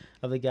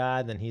of the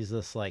God. Then he's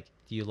just like,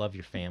 do you love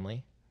your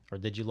family? Or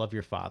did you love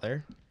your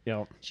father?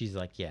 Yep. She's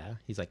like, yeah.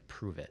 He's like,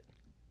 prove it.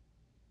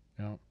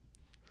 Yep.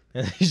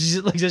 And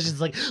she's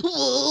like,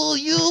 whoa,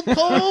 you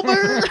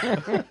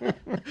Palmer.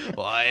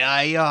 Why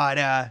I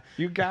oughta.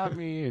 You got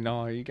me.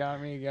 You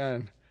got me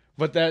again.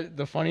 But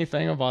the funny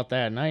thing about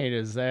that night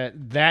is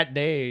that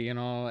day,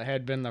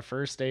 had been the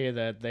first day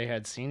that they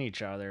had seen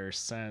each other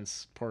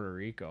since Puerto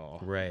Rico.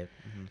 Right.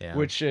 Mm-hmm. Yeah.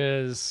 Which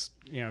is,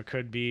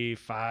 could be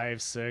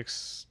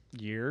 5-6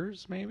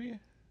 years, maybe.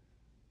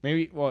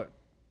 Maybe 4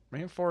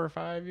 or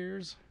 5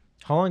 years.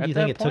 How long do you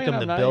think it took him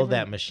to build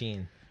that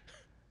machine?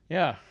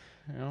 Yeah.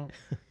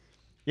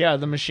 Yeah,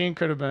 the machine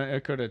could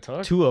have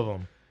took 2 of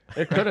them.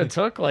 It could have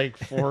took like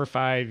 4 or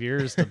 5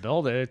 years to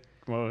build it.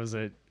 What was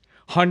it?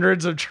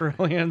 Hundreds of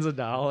trillions of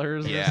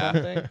dollars or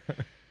something.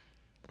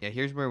 Yeah,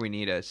 here's where we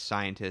need a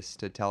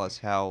scientist to tell us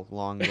how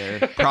long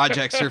their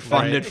projects are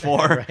funded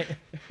for.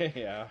 Right.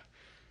 Yeah.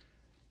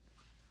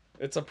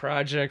 It's a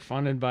project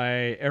funded by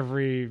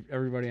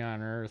everybody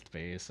on Earth,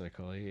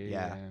 basically.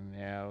 Yeah. And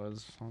it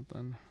was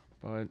something.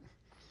 But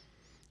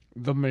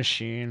the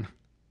machine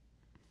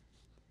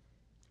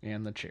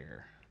and the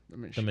chair.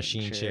 The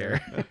machine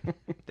chair.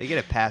 They get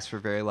a pass for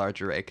very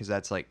large array because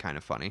that's like kind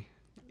of funny.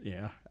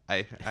 Yeah.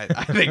 I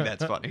think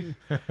that's funny.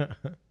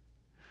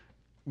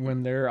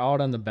 When they're out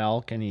on the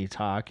balcony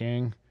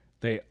talking,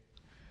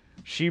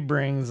 she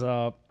brings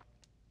up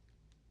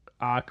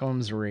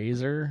Occam's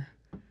razor,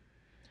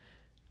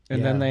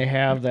 and then they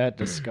have that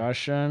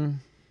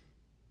discussion.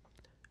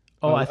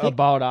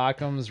 About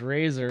Occam's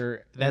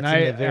razor. That's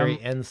in the very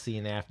end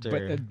scene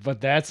after. But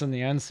that's in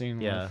the end scene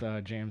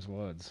with James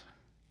Woods,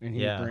 and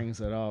he brings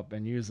it up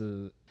and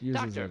uses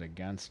it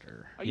against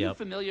her. Are you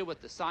familiar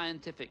with the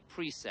scientific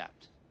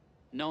precept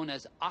known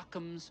as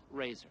Occam's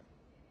razor?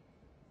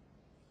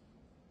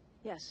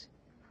 Yes.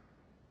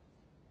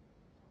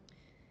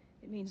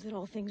 It means that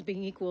all things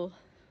being equal,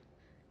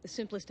 the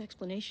simplest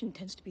explanation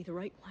tends to be the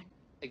right one.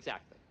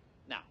 Exactly.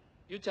 Now,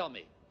 you tell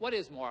me, what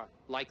is more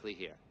likely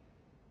here?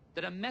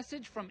 That a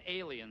message from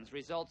aliens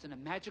results in a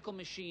magical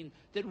machine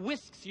that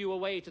whisks you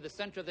away to the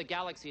center of the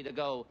galaxy to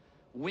go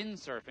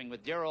windsurfing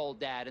with dear old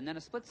dad, and then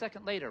a split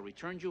second later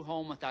returns you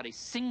home without a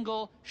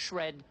single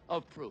shred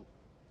of proof.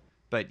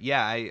 But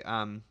yeah,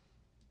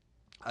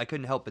 I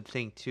couldn't help but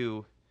think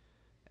too,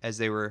 as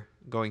they were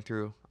going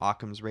through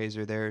Occam's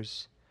razor,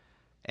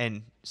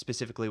 and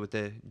specifically with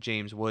the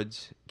James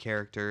Woods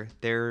character,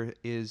 there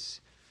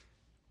is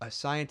a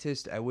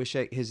scientist,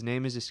 his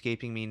name is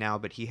escaping me now,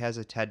 but he has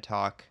a TED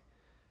Talk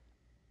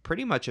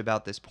pretty much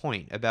about this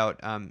point, about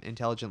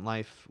intelligent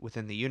life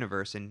within the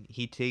universe, and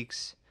he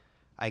takes,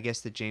 I guess,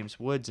 the James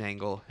Woods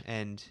angle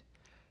and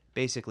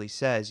basically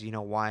says,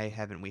 why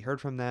haven't we heard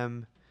from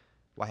them?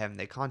 Why haven't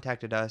they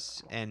contacted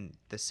us? And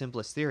the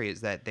simplest theory is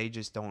that they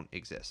just don't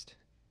exist.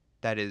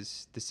 That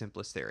is the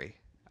simplest theory.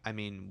 I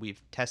mean,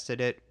 we've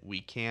tested it.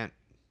 We can't.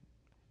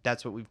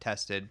 That's what we've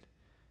tested.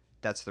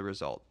 That's the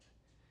result.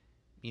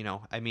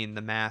 I mean,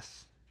 the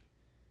math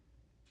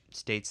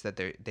states that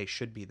they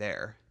should be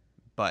there,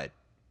 but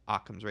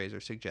Occam's razor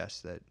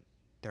suggests that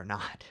they're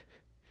not.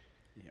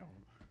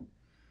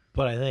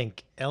 But I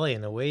think Ellie,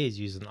 in a way, is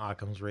using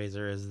Occam's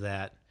razor is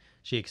that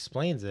she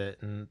explains it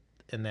in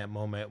that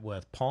moment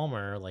with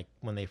Palmer, like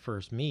when they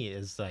first meet,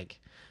 is like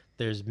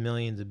there's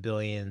millions and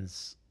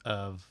billions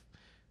of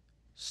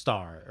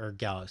star or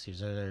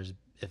galaxies, and there's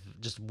if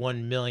just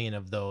 1 million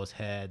of those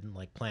had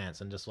like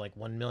planets, and just like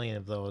 1 million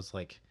of those,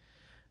 like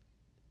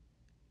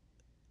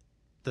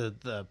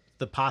the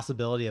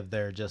possibility of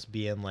there just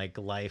being like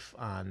life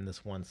on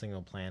this one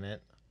single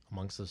planet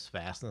amongst this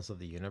vastness of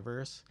the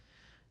universe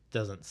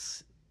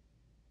doesn't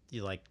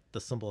you like the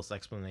simplest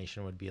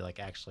explanation would be like,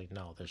 actually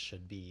no, there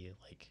should be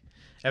like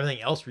everything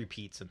else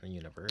repeats in the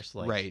universe.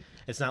 Like, Right.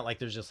 It's not like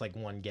there's just like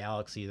one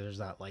galaxy, there's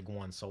not like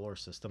one solar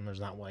system, there's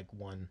not like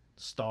one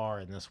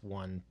star in this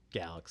one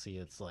galaxy.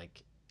 It's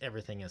like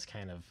everything is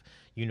kind of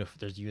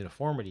there's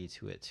uniformity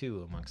to it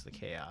too amongst the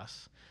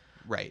chaos.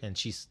 Right. And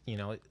she's,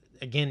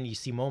 again, you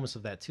see moments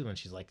of that too, and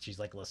she's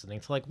like listening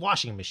to like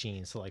washing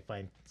machines to like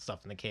find stuff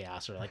in the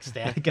chaos, or like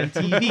static on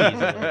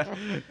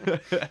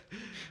TVs.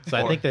 So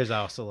I think there's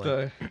also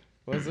like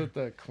was it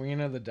the Queen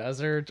of the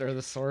Desert or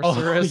the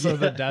Sorceress of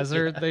the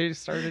Desert? They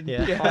started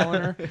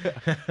calling her.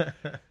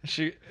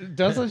 She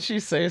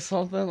say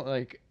something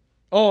like,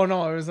 "Oh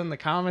no, it was in the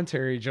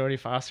commentary." Jodie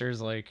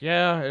Foster's like,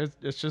 "Yeah,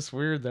 it's just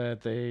weird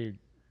that they,"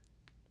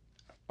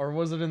 or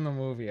was it in the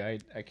movie? I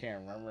can't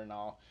remember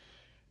now.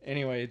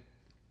 Anyway,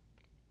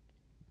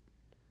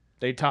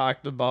 they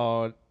talked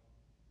about,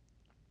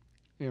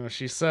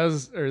 she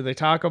says, or they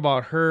talk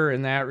about her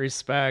in that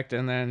respect,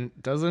 and then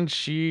doesn't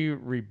she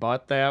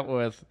rebut that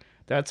with,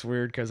 "That's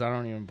weird because I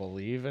don't even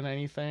believe in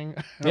anything.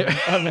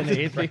 I'm an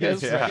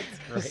atheist." Right.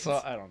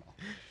 So I don't know,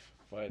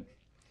 but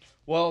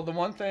well, the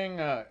one thing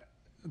that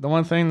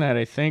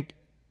I think,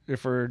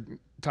 if we're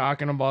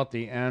talking about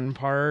the end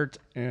part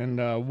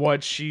and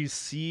what she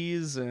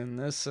sees and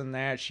this and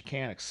that, she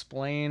can't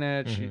explain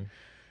it. Mm-hmm.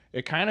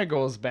 It kind of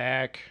goes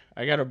back.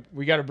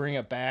 We gotta bring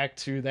it back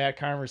to that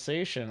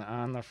conversation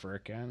on the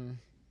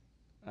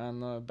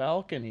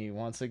balcony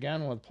once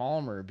again with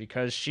Palmer,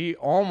 because she's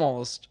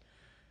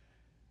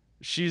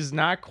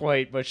not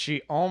quite, but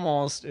she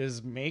almost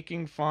is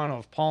making fun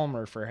of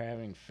Palmer for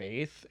having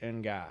faith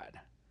in God.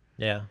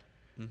 Yeah.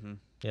 Mm-hmm.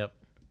 Yep.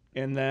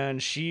 And then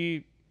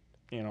she,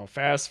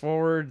 fast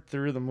forward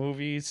through the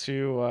movie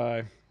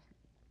to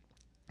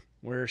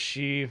where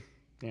she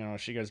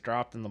gets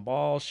dropped in the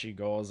ball. She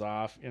goes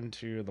off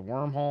into the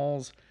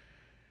wormholes.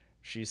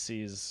 She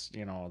sees,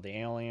 the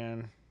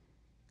alien.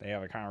 They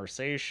have a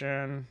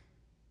conversation,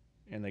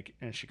 and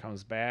she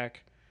comes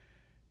back,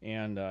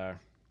 and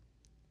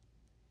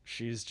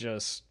she's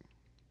just,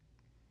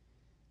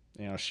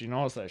 she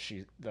knows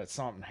that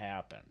something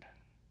happened.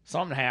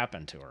 Something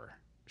happened to her.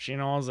 She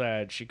knows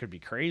that she could be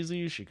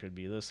crazy. She could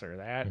be this or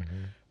that.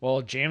 Mm-hmm.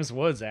 Well, James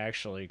Woods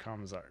actually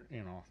comes, I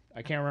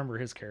can't remember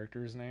his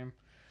character's name.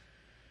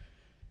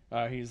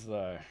 He's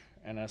the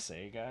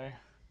NSA guy.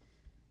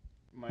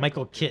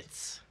 Michael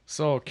Kitts.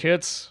 So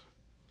Kitts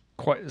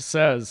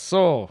says,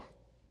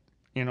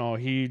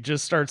 he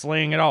just starts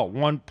laying it out.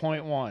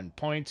 1.1,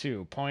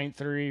 0.2,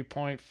 0.3,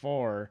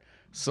 0.4.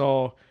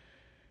 So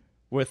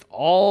with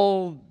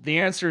all the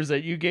answers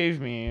that you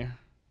gave me,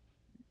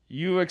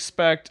 you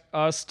expect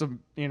us to,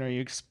 you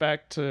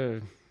expect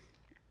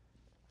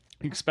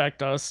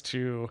us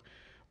to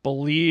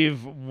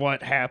believe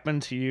what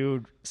happened to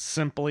you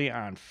simply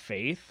on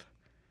faith.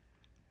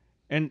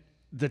 And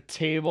the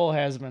table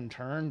has been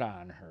turned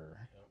on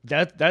her.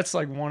 That's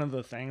like one of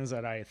the things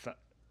that I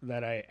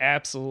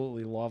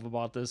absolutely love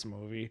about this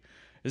movie,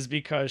 is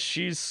because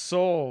she's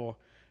so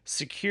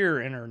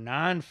secure in her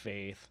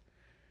non-faith,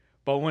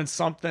 but when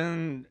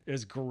something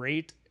as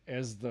great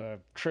as the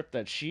trip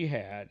that she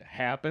had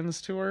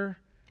happens to her,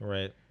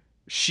 right,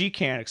 she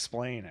can't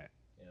explain it.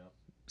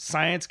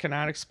 Science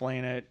cannot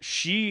explain it.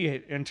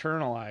 She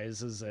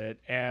internalizes it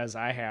as,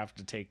 I have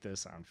to take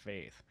this on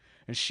faith.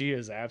 And she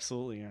is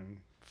absolutely in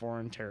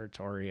foreign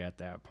territory at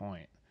that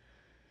point.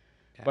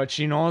 Okay. But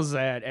she knows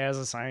that as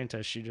a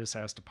scientist, she just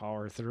has to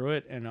power through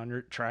it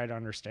and try to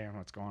understand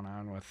what's going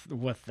on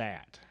with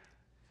that,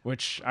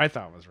 which I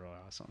thought was really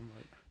awesome.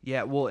 But.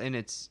 Yeah, well, and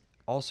it's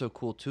also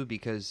cool, too,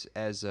 because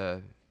as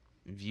a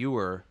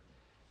viewer,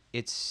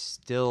 it's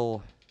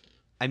still...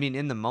 I mean,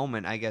 in the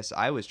moment, I guess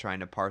I was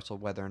trying to parcel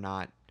whether or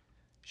not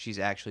she's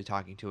actually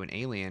talking to an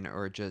alien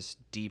or just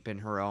deep in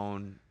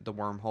the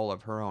wormhole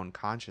of her own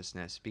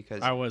consciousness,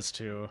 because I was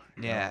too.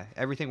 Yeah,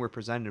 everything we're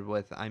presented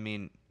with. I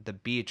mean, the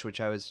beach, which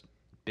I was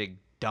big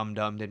dum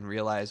didn't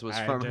realize was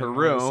from her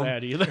room. I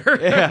didn't that either.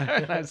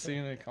 Yeah, I've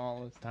seen it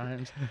countless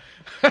times.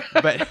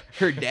 But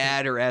her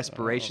dad, her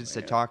aspirations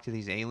to talk to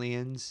these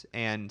aliens,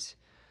 and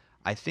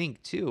I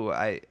think too.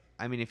 I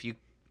mean,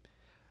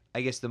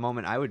 I guess the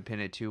moment I would pin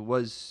it to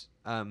was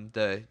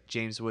the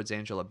James Woods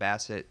Angela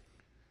Bassett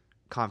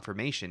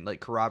confirmation, like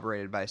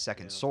corroborated by a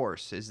second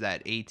source, is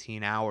that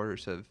 18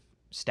 hours of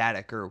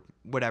static or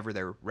whatever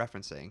they're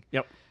referencing.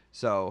 Yep.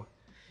 So,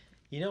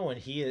 when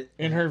he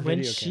in her when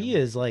video she camera.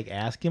 is like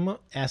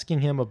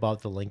asking him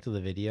about the length of the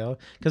video,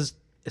 because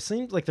it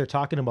seems like they're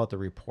talking about the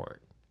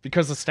report,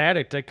 because the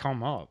static did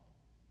come up.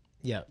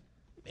 Yeah,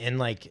 and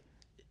like,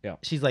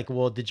 she's like,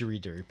 "Well, did you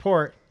read the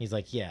report?" He's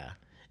like, "Yeah,"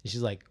 and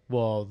she's like,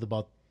 "Well,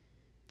 about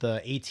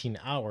the 18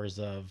 hours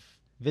of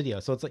video."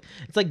 So it's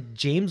like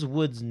James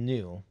Woods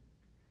knew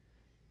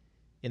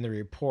in the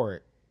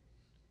report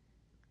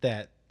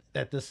that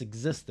this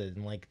existed,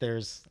 and like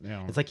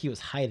it's like he was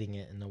hiding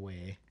it in a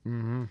way.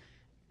 Mm-hmm.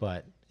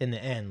 But in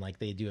the end, like,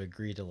 they do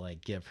agree to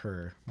like give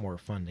her more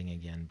funding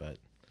again. But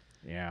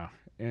yeah,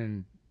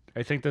 and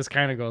I think this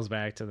kind of goes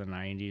back to the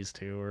 90s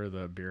too, where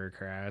the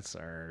bureaucrats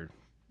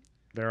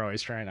they're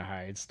always trying to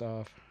hide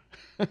stuff.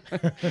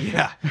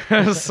 Yeah.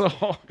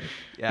 So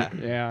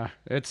Yeah.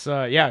 It's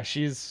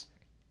she's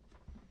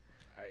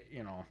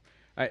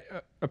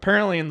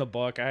apparently in the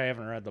book, I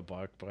haven't read the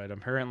book, but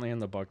apparently in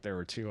the book there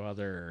were 2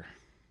 other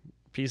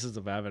pieces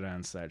of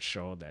evidence that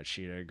showed that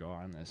she did go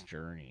on this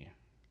journey.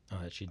 Oh,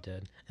 that she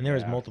did. And there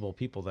was Yeah. multiple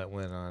people that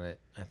went on it,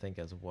 I think,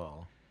 as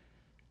well.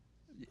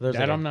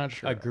 That I'm not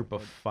sure A group of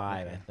but-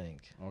 5, okay. I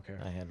think. Okay.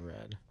 I had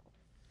read.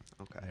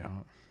 Okay. Yeah.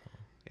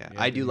 Yeah,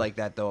 Yeah, I do dude. like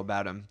that though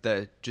about him.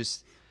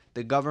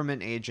 The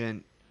government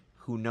agent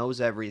who knows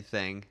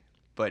everything,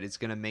 but it's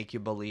gonna make you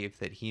believe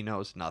that he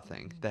knows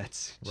nothing.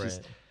 That's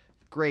just Right.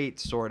 great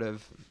sort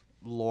of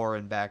lore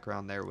and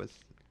background there with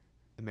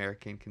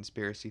American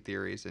conspiracy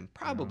theories, and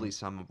probably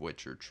some of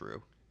which are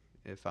true.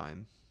 If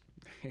I'm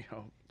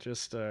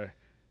Just to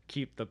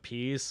keep the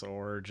peace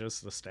or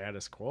just the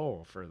status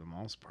quo for the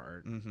most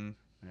part. Mm-hmm.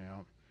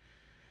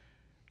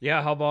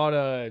 Yeah, how about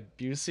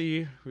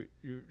Busey?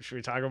 Should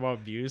we talk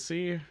about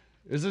Busey?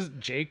 Is this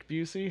Jake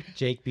Busey?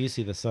 Jake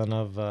Busey, the son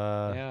of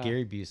Yeah.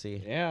 Gary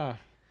Busey. Yeah.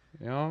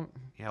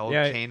 old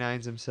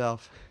canines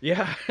himself.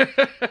 Yeah.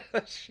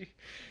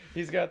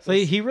 He's got So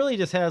this. he really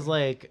just has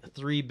like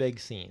 3 big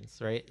scenes,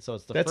 right? So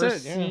it's the That's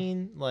first it, yeah.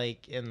 scene,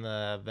 like in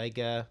the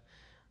Vega,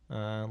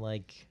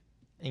 like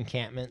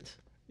encampment.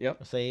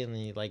 Yep. Say, and then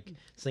he like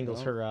singles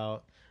Yep. her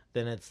out.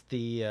 Then it's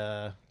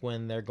the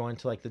when they're going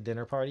to like the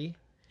dinner party.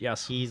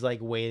 Yes. He's like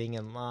waiting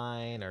in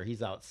line, or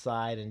he's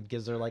outside and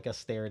gives her like a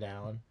stare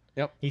down.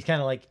 Yep. He's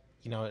kind of like,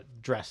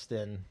 dressed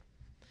in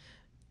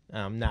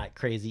not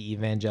crazy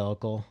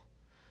evangelical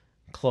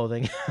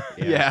clothing.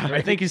 Yeah.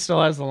 I think he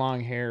still has the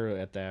long hair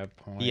at that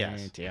point.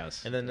 Yes.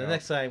 Yes. And then the Yep.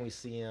 next time we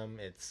see him,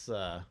 it's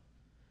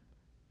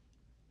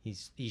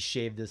he's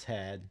shaved his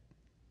head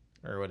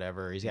or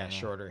whatever. He's got Yeah.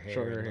 shorter hair.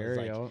 Shorter and hair, is,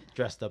 like yep.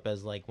 dressed up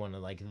as like one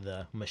of like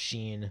the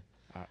machine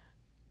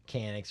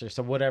mechanics or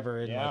so whatever.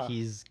 And Yeah. like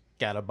he's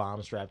got a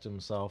bomb strapped to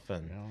himself,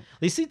 and Yeah.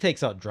 at least he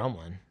takes out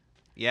Drumlin.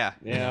 Yeah.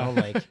 Yeah.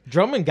 Like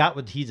Drummond got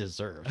what he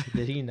deserved,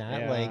 did he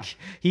not? Yeah. Like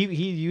he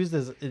used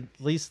his, at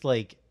least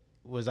like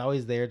was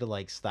always there to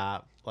like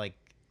stop like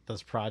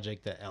this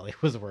project that Ellie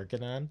was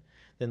working on.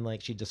 Then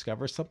like she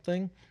discovers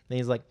something, and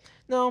he's like,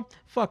 "No,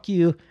 fuck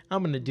you,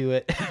 I'm gonna do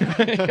it."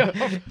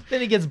 Then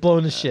he gets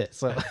blown to shit.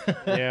 So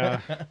Yeah.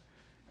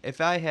 If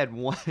I had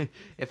one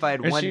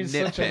And one she's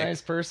nitpick, such a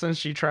nice person.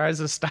 She tries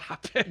to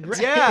stop it.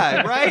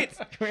 yeah, right.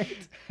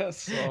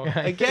 So,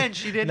 Again,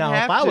 she didn't now,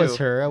 have if I to. was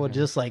her, I would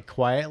just like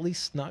quietly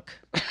snuck.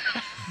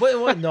 But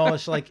what? No,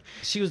 it's like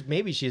she's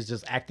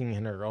just acting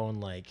in her own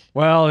like.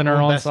 well, in her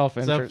own best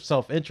self-interest.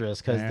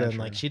 self-interest, because Yeah, then true.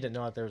 like she didn't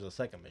know that there was a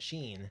second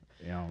machine.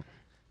 Yeah.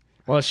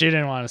 Well, she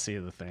didn't want to see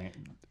the thing.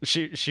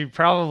 She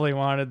probably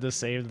wanted to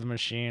save the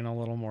machine a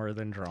little more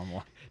than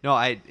Drumlin. No,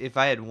 if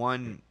I had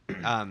one,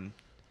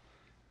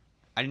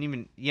 I didn't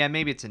even. Yeah,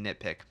 maybe it's a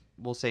nitpick.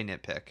 We'll say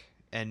nitpick,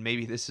 and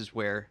maybe this is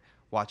where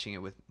watching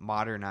it with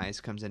modern eyes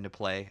comes into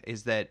play.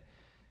 Is that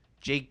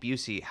Jake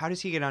Busey? How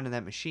does he get onto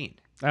that machine?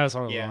 That's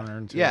what I was Yeah.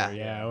 wondering too. Yeah.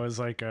 Yeah, it was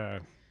like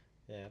a.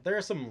 Yeah, there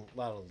are some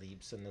lot of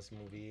leaps in this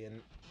movie,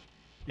 and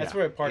that's Yeah.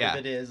 where part Yeah. of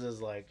it is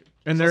like.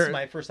 And this there- is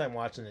my first time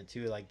watching it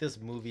too. Like this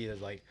movie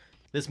is like,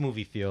 this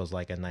movie feels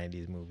like a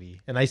 '90s movie,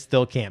 and I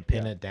still can't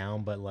pin it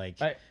down. But like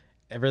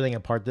everything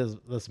apart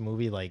this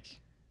movie, like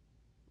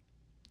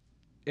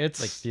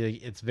It's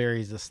it's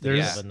very the state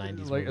there's of a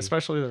 '90s like movie.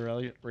 especially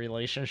the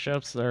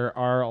relationships. There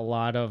are a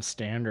lot of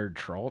standard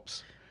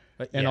tropes.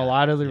 In yeah, a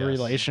lot of the yes.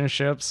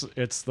 relationships,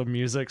 it's the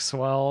music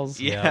swells.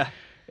 Yeah.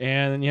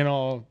 And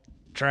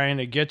trying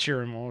to get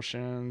your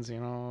emotions,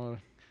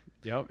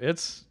 Yep,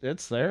 it's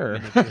there.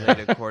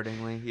 Manipulate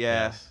accordingly.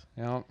 Yeah.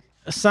 Yep.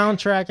 A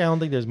soundtrack, I don't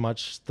think there's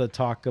much to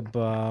talk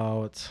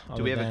about.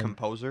 Do we have other a than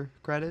composer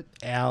credit?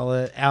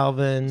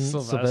 Alvin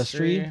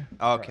Silvestri.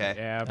 Okay.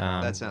 Yeah,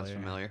 that sounds probably.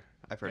 familiar.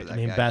 I've heard of that I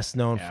mean, guy. best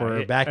known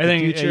for Back to I the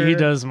think Future. he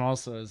does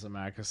most of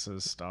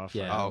Zemeckis' stuff.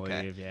 Yeah. I Oh, okay.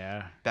 believe.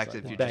 Yeah. Back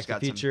to the Future's Back to the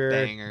got Future some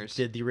bangers.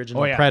 did the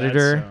original Oh yeah,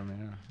 Predator. that's,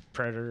 yeah.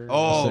 Predator.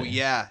 Oh So-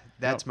 yeah,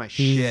 that's my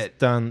He's shit.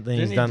 done. Didn't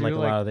He's he done do, like a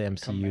like, lot of the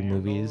MCU Commando,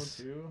 movies.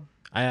 too?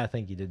 I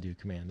think he did do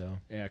Commando.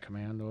 Yeah,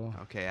 Commando.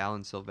 Okay,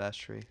 Alan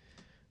Silvestri.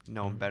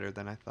 Know him better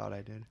than I thought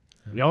I did.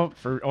 Yep.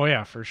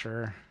 For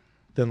sure.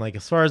 Then like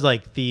as far as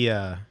like the,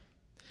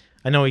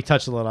 I know he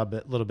touched a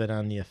little bit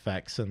on the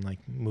effects and like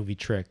movie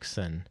tricks,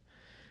 and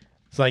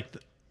it's like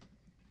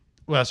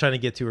what I was trying to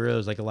get to earlier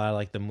is like a lot of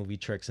like the movie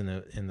tricks in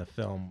the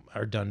film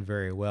are done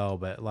very well,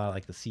 but a lot of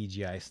like the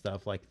CGI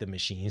stuff, like the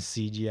machine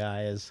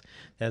CGI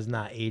has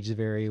not aged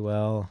very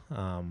well.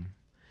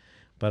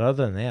 But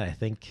other than that, I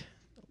think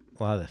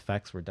a lot of the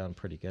effects were done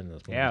pretty good in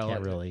this movie. Yeah, Can't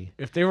like, really.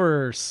 If they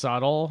were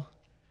subtle,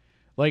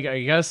 like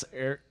I guess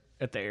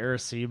at the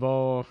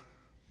Arecibo,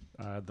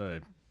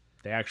 the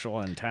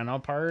actual antenna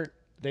part,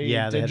 they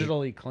Yeah, they had to-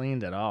 digitally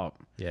cleaned it up.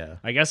 Yeah.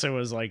 I guess it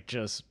was like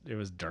it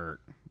was dirt.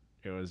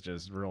 It was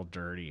just real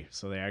dirty.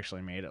 So they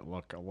actually made it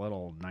look a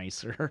little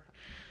nicer.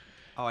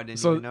 Oh, I didn't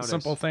So even notice.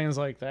 simple things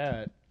like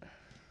that.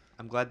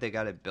 I'm glad they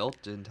got it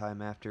built in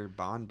time after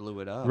Bond blew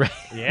it up. Right.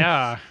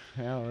 Yeah,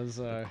 it was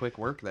Quick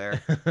work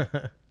there.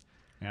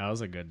 yeah, it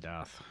was a good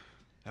death.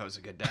 That was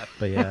a good death.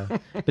 But yeah,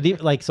 but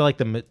even, like so, like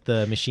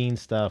the machine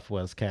stuff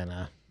was kind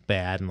of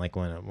bad, and like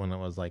when it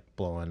was like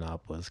blowing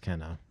up was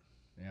kind of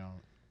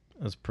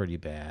it was pretty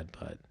bad,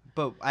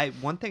 But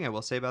one thing I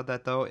will say about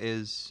that though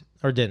is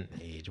or didn't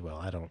age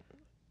well.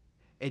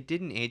 it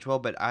didn't age well,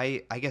 but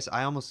I guess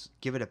I almost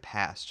give it a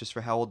pass just for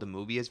how old the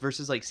movie is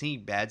versus like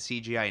seeing bad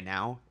CGI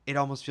now. It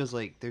almost feels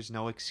like there's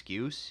no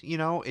excuse, you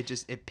know? It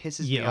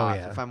pisses me off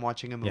if I'm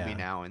watching a movie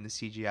now and the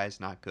CGI is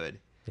not good.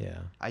 Yeah.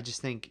 I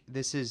just think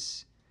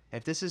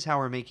if this is how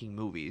we're making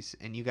movies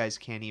and you guys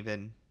can't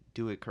even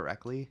do it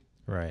correctly,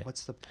 Right.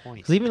 what's the point?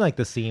 Because even like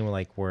the scene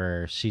like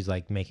where she's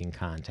like making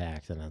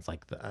contact and it's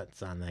like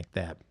it's on like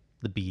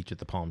the beach with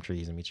the palm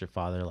trees and meets your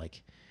father,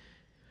 like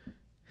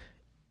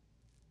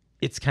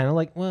it's kind of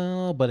like,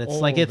 well, but it's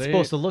like it's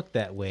supposed to look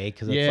that way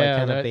because it's like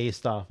kind of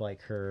based off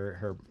like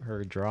her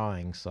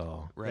drawing.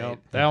 So right, yep,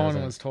 that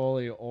one was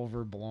totally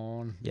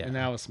overblown. Yeah, and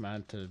that was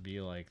meant to be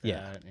like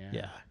that.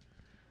 Yeah.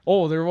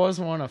 Oh, there was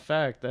one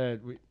effect that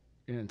we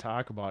didn't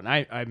talk about, and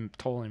I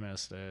totally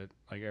missed it.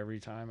 Like every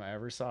time I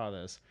ever saw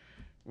this,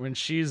 when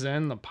she's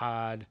in the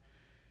pod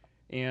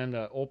and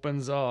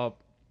opens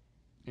up,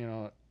 you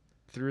know,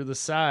 through the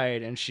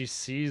side, and she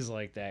sees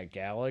like that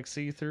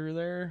galaxy through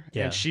there,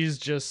 and she's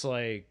just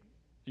like,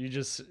 she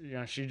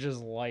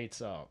just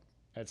lights up.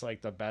 It's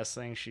like the best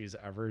thing she's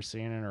ever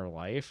seen in her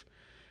life,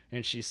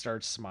 and she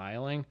starts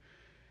smiling.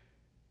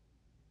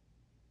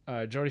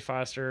 Jodie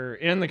Foster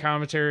in the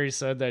commentary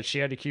said that she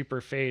had to keep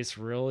her face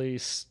really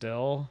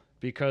still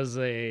because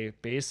they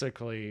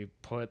basically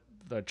put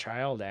the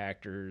child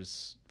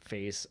actor's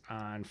face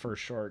on for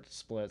short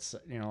splits,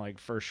 you know, like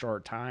for a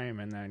short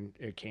time, and then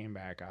it came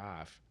back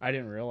off. I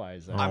didn't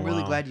realize that. I'm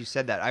really glad you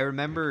said that. I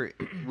remember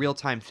real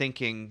time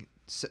thinking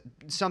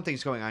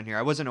something's going on here.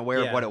 I wasn't aware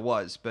of what it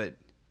was, but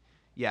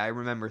yeah, I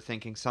remember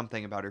thinking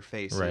something about her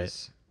face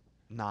is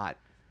not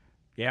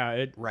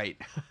right.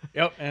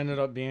 Yep, ended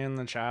up being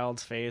the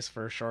child's face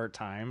for a short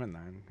time, and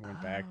then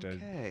went back to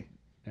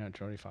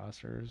Jodie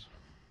Foster's.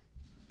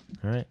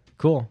 All right,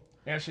 cool.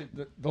 Yeah,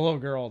 the little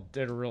girl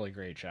did a really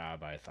great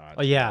job, I thought.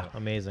 Oh yeah,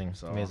 amazing.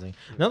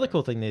 Another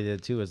cool thing they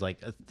did too is like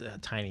a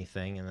tiny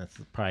thing, and that's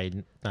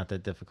probably not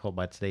that difficult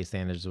by today's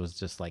standards, was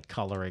just like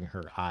coloring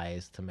her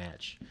eyes to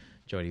match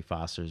Jodie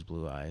Foster's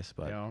blue eyes.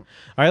 But all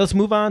right, let's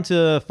move on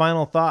to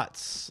final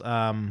thoughts.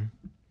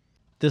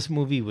 This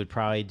movie would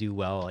probably do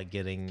well like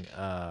getting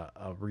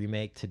a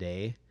remake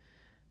today,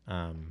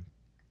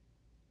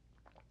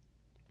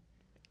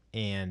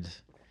 and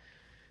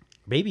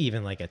maybe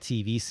even like a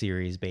TV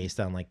series based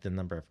on like the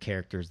number of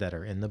characters that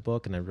are in the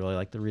book. And I'd really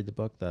like to read the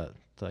book to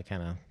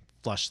kind of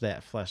flesh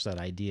that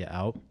idea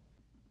out.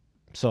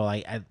 So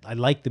I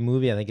like the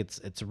movie. I think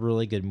it's a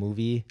really good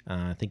movie.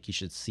 I think you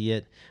should see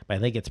it, but I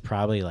think it's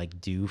probably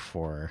like due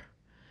for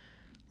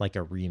like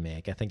a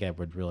remake. I think I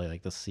would really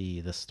like to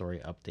see this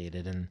story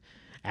updated. And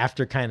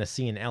after kind of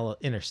seeing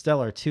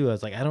Interstellar too, I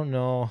was like, I don't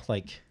know,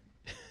 like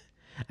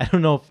I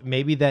don't know if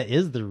maybe that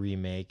is the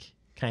remake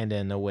kind of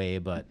in a way,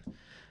 but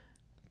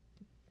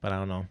I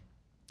don't know.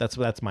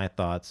 That's my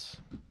thoughts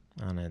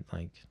on it.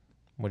 Like,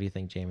 what do you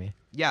think, Jamie?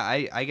 Yeah,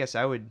 I guess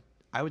I would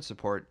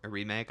support a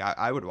remake.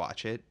 I would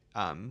watch it.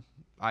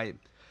 I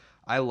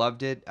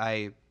loved it.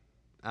 I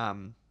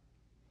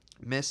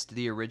missed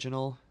the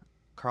original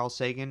Carl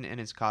Sagan and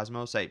his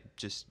Cosmos. I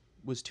just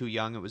was too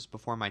young. It was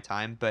before my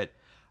time, but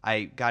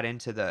I got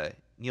into the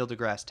Neil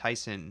deGrasse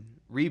Tyson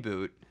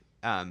reboot.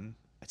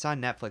 It's on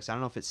Netflix. I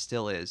don't know if it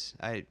still is.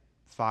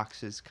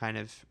 Fox is kind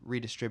of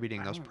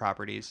redistributing those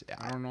properties.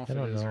 I don't know if it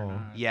is or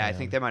not. Yeah, I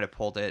think they might have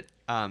pulled it.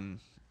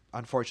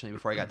 Unfortunately,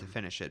 before I got to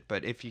finish it.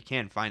 But if you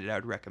can find it, I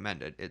would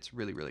recommend it. It's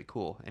really, really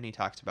cool. And he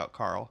talks about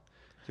Carl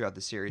throughout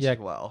the series as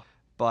well.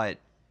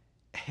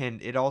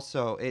 And it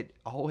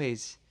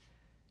always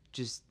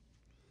just,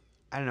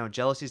 I don't know,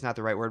 jealousy is not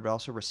the right word, but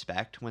also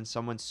respect when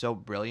someone's so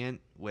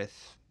brilliant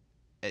with,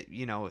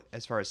 you know,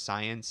 as far as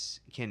science,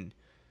 can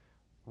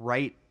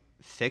write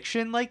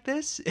fiction like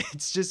this.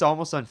 It's just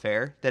almost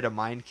unfair that a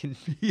mind can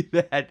be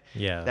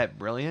that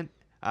brilliant.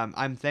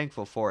 I'm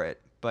thankful for it,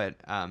 but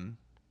I'm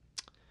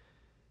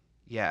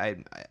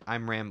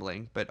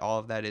rambling, but all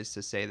of that is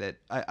to say that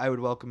I would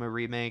welcome a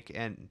remake,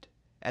 and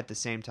at the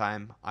same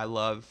time I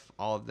love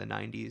all of the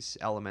 90s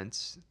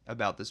elements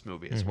about this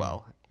movie as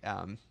well.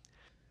 And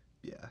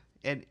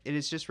it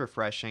is just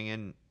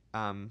refreshing,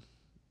 and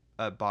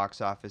a box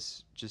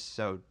office just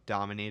so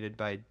dominated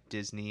by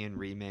Disney and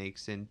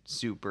remakes and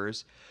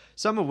supers,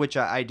 some of which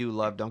I do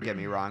love, don't get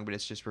me wrong, but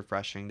it's just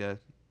refreshing to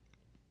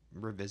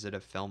revisit a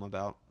film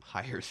about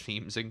higher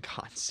themes and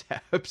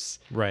concepts.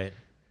 Right.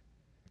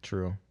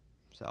 True.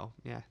 So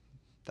yeah,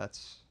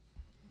 that's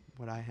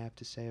what I have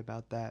to say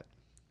about that.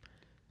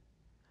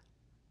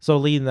 So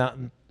Lee, now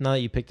that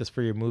you picked this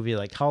for your movie,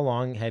 like how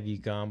long have you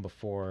gone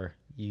before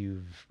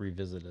you've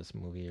revisited this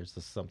movie? Or is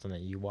this something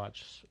that you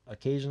watch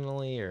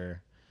occasionally,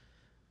 or?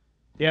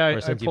 Yeah,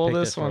 I pull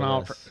this one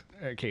out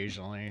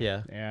occasionally.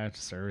 Yeah. Yeah,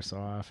 just every so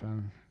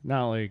often.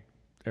 Not like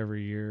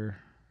every year,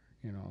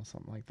 you know,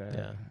 something like that.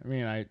 Yeah. I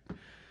mean, I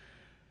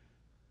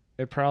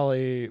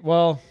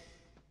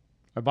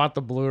bought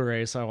the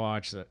Blu-ray, so I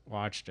watched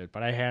it,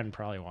 but I hadn't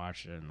probably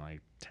watched it in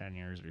like 10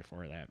 years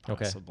before that,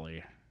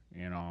 possibly,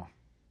 you know.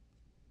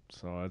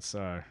 So it's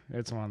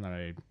one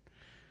that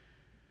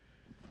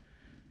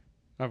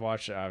I've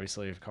watched it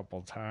obviously a couple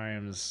of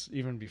times,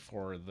 even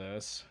before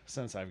this,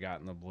 since I've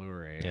gotten the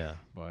Blu-ray. Yeah.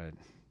 But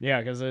yeah,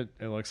 because it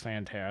looks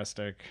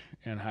fantastic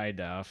in high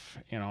def.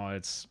 You know,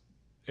 it's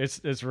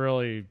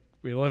really,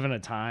 we live in a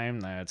time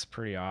that's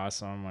pretty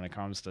awesome when it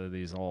comes to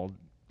these old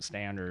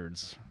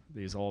standards,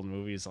 these old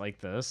movies like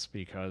this,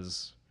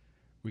 because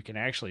we can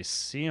actually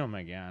see them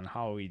again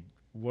how we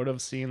would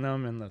have seen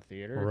them in the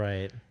theater.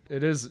 Right.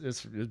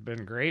 It's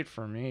been great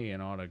for me, you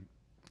know, to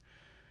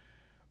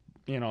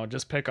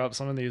just pick up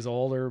some of these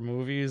older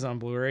movies on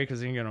Blu-ray,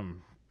 because you can get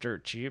them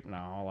dirt cheap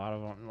now. A lot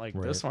of them, like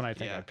this one, I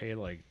think I paid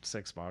like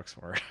 $6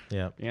 for it.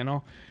 Yeah. You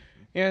know,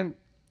 and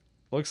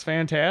looks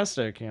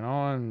fantastic. You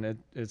know, and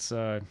it's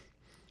a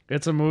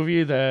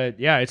movie that,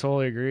 yeah, I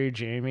totally agree,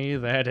 Jamie,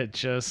 that it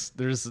just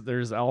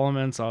there's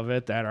elements of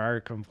it that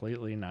are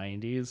completely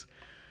 90s.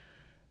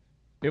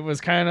 It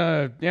was kind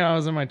of, I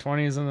was in my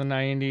 20s in the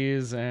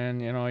 90s,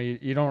 and,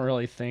 you don't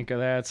really think of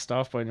that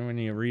stuff, but when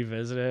you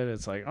revisit it,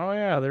 it's like, oh,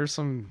 yeah, that's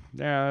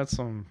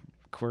some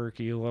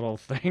quirky little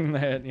thing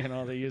that,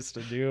 they used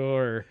to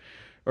do,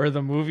 or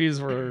the movies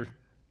were,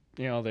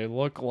 they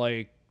look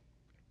like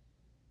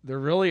they're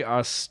really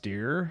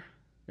austere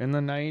in the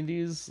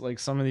 90s, like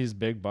some of these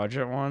big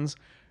budget ones,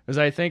 because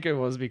I think it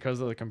was because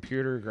of the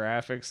computer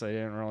graphics. They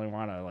didn't really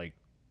want to,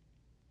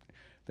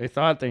 they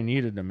thought they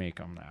needed to make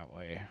them that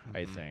way,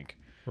 I think.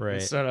 Right.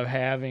 Instead of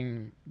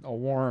having a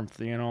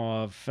warmth,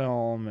 of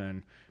film,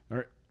 and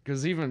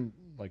because even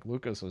like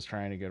Lucas was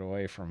trying to get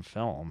away from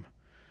film.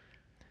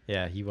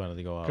 Yeah, he wanted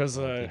to go out because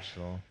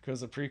digital.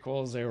 Because the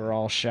prequels, they were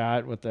all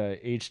shot with the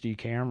HD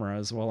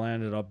cameras. Well,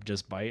 ended up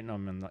just biting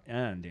them in the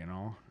end,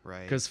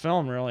 Right. Because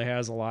film really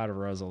has a lot of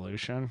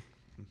resolution,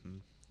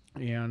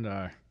 and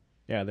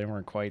they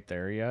weren't quite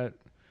there yet.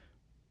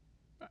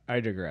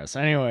 I digress.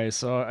 Anyway,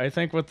 so I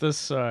think with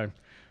this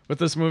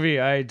movie,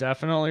 I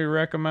definitely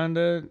recommend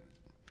it.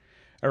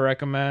 I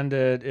recommend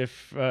it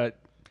if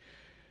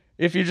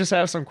you just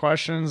have some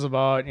questions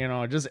about,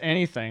 just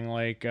anything,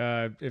 like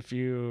if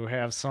you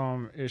have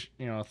some,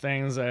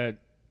 things that,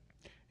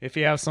 if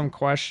you have some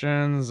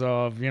questions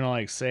of,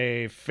 like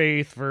say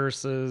faith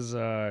versus,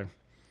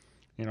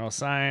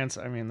 science,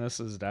 I mean, this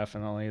is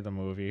definitely the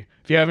movie.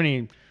 If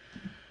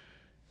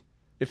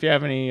you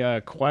have any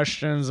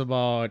questions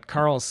about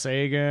Carl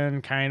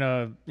Sagan, kind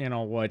of,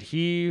 what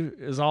he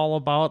is all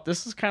about,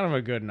 this is kind of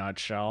a good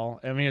nutshell.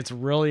 I mean, it's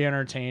really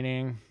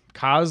entertaining.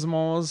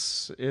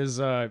 Cosmos is,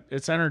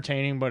 it's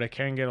entertaining, but it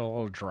can get a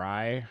little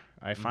dry.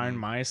 I find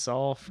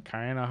myself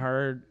kind of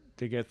hard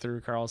to get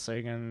through Carl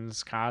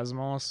Sagan's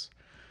Cosmos.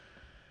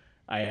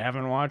 I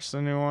haven't watched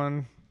the new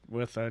one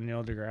with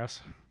Neil deGrasse,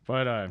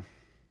 but I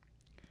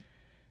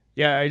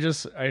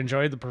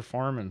enjoyed the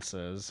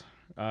performances.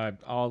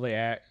 All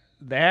the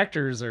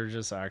actors are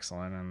just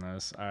excellent in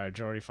this.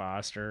 Jodie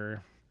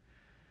Foster,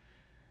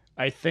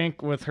 I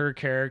think with her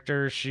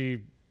character,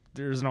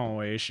 there's no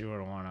way she would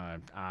have won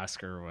an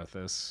Oscar with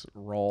this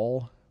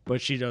role, but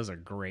she does a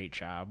great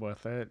job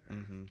with it.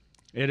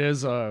 It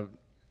is a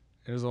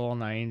little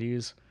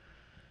 90s.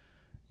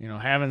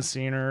 Haven't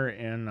seen her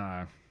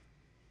in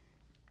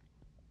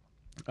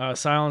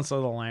Silence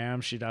of the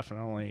Lambs. She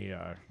definitely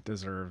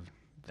deserved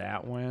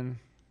that win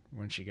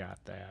when she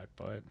got that.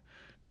 But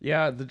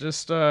yeah,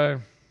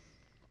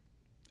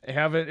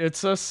 have it.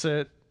 It's a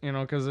sit,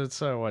 because it's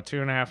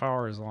 2.5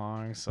 hours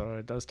long, so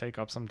it does take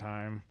up some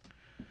time.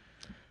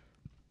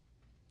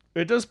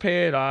 It does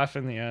pay it off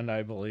in the end,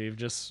 I believe.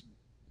 Just,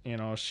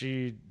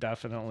 she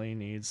definitely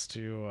needs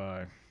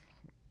to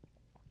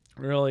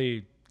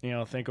really,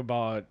 think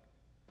about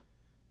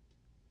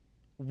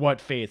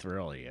what faith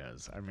really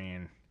is. I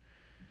mean,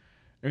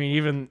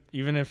 even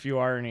if you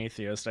are an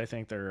atheist, I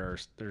think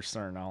there's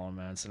certain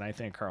elements, and I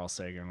think Carl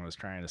Sagan was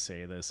trying to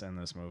say this in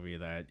this movie,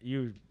 that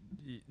you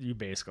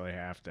basically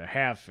have to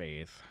have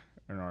faith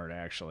in order to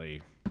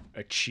actually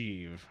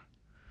achieve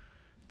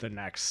the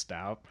next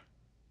step,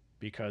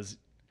 because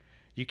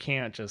you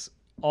can't just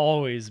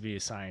always be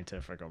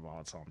scientific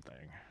about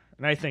something.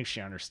 And I think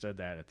she understood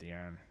that at the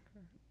end.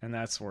 And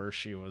that's where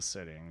she was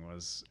sitting,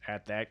 was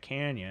at that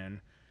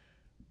canyon,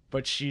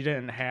 but she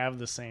didn't have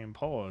the same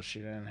pose. She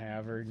didn't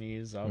have her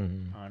knees up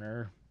on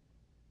her.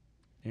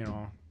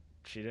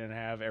 She didn't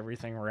have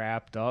everything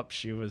wrapped up.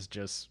 She was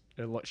just,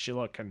 she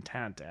looked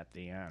content at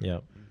the end.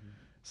 Yep.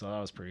 So that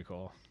was pretty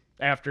cool.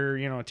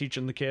 After,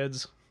 teaching the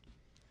kids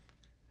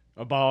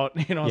about,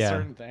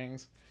 certain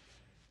things.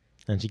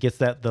 And she gets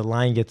the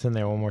line gets in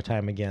there one more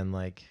time again,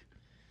 like,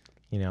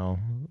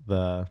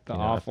 the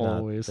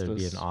awful waste. There'd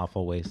be an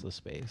awful waste of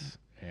space.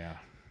 Yeah.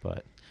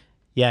 But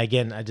yeah,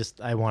 again,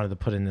 I wanted to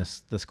put in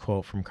this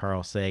quote from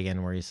Carl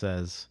Sagan where he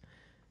says,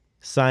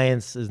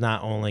 "Science is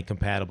not only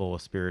compatible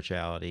with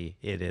spirituality,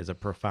 it is a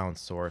profound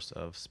source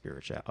of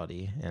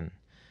spirituality." And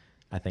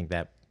I think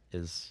that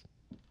is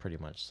pretty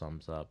much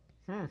sums up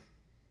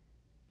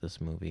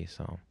this movie.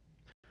 So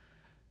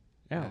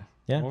Yeah.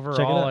 Yeah,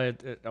 Overall,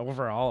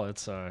 overall,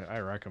 it's I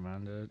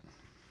recommend it.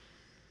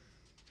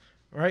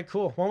 all right,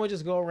 cool. Why don't we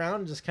just go around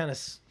and just kind of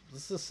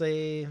let's just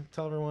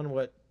tell everyone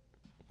what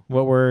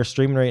we're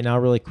streaming right now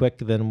really quick,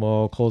 then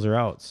we'll close her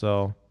out.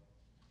 So,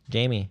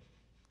 Jamie,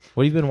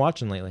 what have you been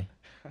watching lately?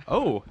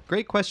 Oh,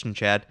 great question,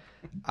 Chad.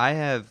 I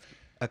have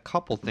a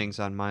couple things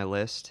on my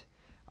list.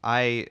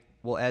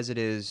 As it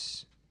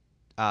is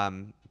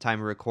time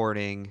of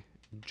recording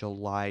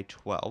July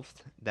 12th,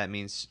 that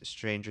means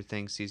Stranger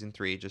Things Season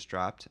 3 just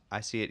dropped. I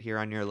see it here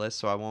on your list,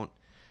 so I won't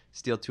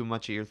steal too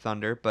much of your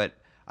thunder, but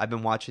I've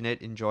been watching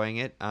it, enjoying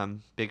it.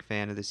 Big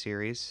fan of the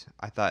series.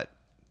 I thought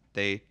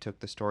they took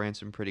the story in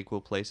some pretty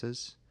cool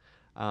places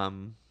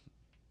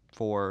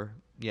for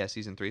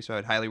Season 3, so I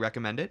would highly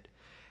recommend it.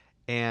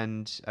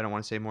 And I don't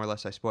want to say more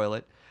lest I spoil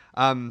it.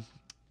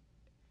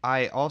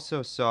 I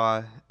also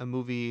saw a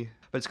movie,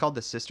 but it's called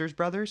The Sisters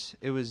Brothers.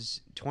 It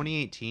was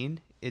 2018.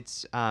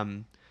 It's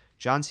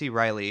John C.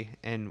 Reilly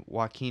and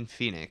Joaquin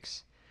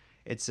Phoenix.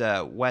 It's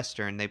a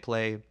Western. They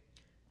play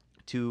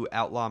two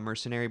outlaw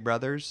mercenary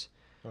brothers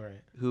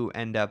who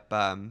end up...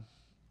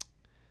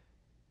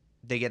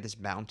 they get this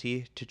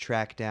bounty to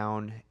track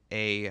down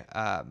a...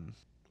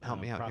 help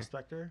me out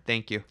prospector? Here.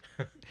 Thank you.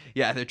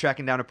 Yeah, they're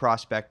tracking down a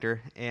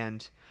prospector,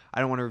 and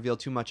I don't want to reveal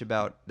too much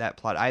about that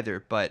plot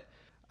either, but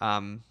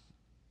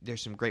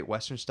there's some great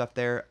Western stuff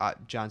there.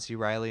 John C.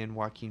 Reilly and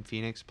Joaquin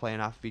Phoenix playing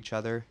off of each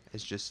other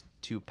as just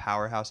two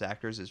powerhouse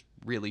actors is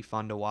really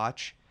fun to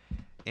watch,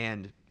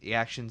 and the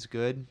action's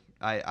good.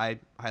 I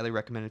highly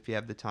recommend it if you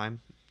have the time.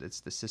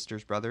 It's The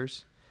Sisters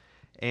Brothers.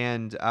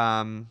 And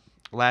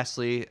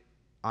lastly,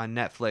 on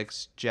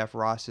Netflix, Jeff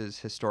Ross's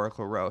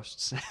Historical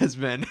Roasts has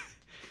been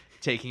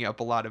taking up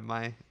a lot of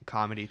my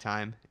comedy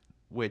time,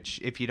 which,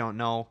 if you don't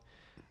know,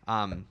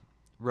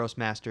 roast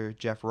master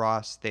Jeff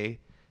Ross, they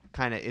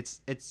kind of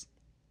it's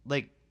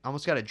like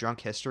almost got a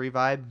Drunk History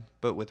vibe,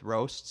 but with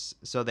roasts.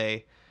 So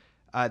they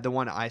the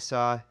one I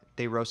saw,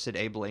 they roasted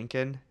Abe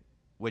Lincoln,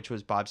 which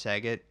was Bob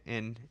Saget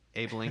in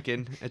Abe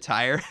Lincoln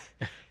attire,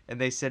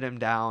 and they sit him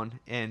down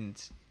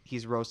and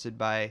he's roasted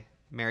by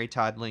Mary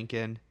Todd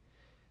Lincoln,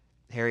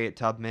 Harriet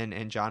Tubman,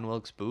 and John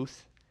Wilkes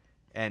Booth,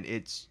 and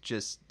it's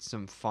just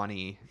some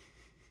funny,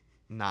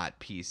 not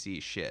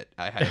PC shit.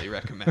 I highly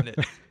recommend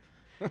it.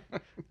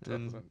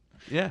 And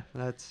yeah,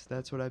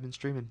 that's what I've been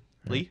streaming.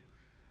 Lee?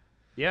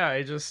 Yeah,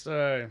 I just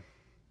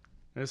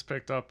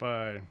picked up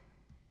a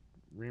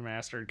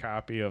remastered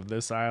copy of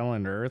This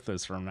Island Earth.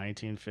 It's from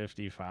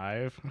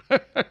 1955.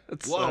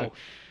 Whoa!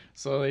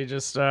 So they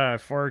just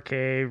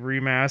 4K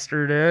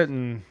remastered it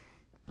and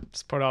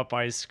just put up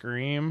by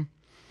Scream.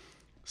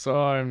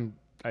 So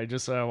I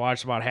just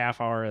watched about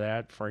half hour of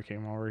that before I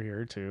came over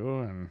here too,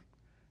 and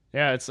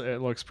yeah,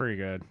 it looks pretty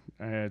good.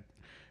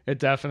 It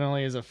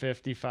definitely is a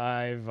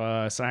 55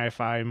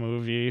 sci-fi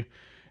movie.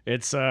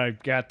 It's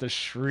got the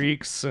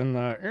shrieks and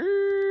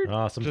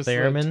the some just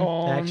theremin the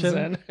tones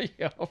action.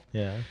 And,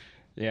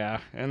 yeah.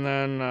 And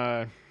then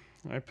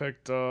I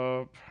picked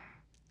up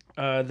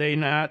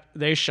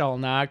They Shall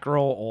Not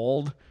Grow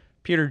Old.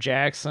 Peter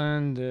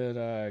Jackson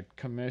did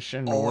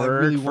commissioned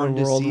work for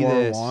World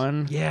War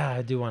One. Yeah,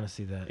 I do want to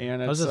see that.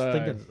 And I was it's,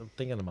 just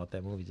thinking about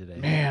that movie today.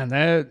 Man,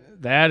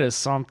 that is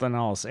something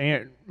else.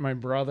 And my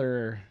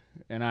brother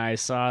and I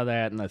saw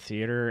that in the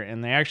theater,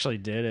 and they actually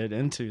did it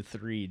into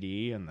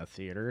 3D in the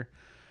theater.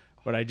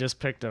 But I just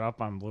picked it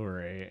up on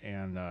Blu-ray,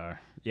 and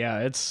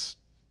it's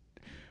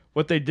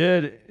what they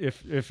did.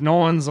 If no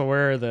one's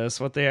aware of this,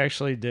 what they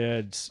actually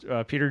did,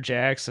 Peter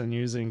Jackson,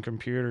 using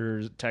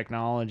computer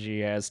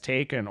technology, has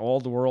taken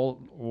old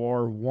World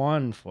War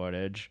One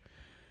footage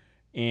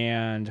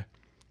and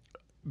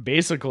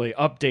basically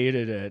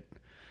updated it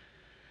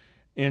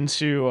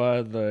into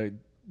the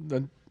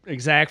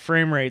exact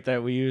frame rate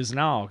that we use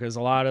now, because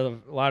a lot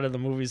of the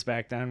movies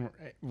back then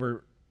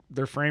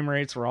their frame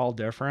rates were all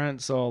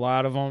different. So a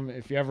lot of them,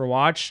 if you ever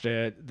watched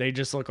it, they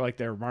just look like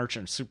they're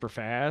marching super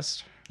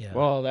fast. Yeah.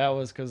 Well, that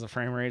was because the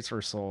frame rates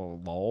were so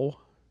low,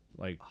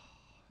 like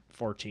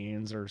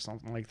 14s or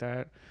something like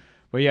that.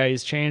 But yeah,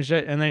 he's changed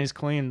it, and then he's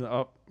cleaned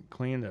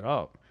it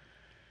up.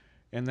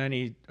 And then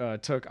he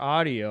took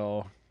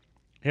audio.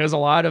 He has a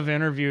lot of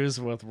interviews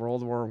with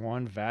World War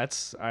One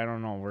vets. I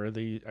don't know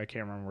I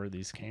can't remember where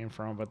these came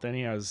from, but then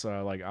he has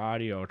like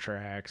audio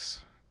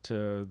tracks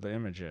to the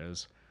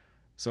images.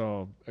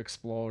 So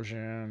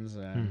explosions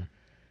and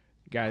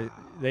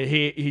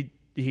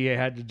he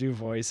had to do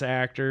voice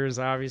actors,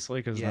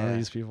 obviously, because none of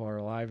these people are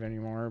alive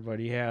anymore. But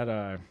he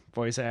had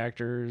voice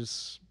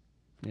actors,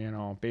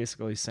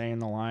 basically saying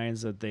the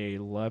lines that they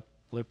lip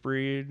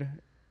read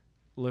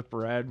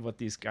what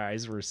these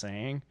guys were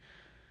saying.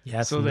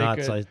 Yeah, it's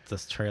nuts. Like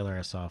this trailer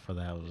I saw for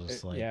that was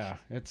just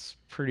it's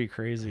pretty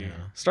crazy. Yeah.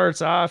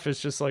 Starts off, it's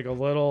just like a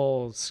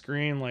little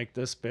screen like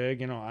this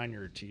big, on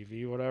your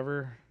TV,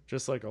 whatever.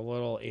 Just like a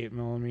little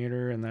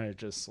 8mm, and then it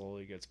just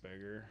slowly gets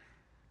bigger.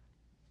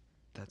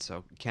 That's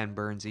so Ken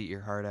Burns, eat your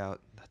heart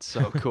out. That's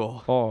so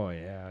cool. Oh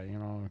yeah,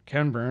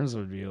 Ken Burns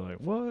would be like,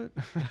 what?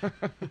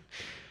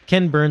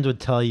 Ken Burns would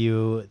tell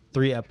you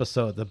 3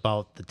 episodes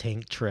about the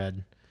tank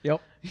tread.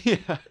 Yep.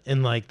 Yeah.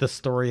 And like the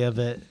story of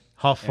it,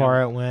 how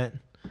far it went,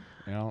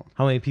 Yeah.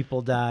 how many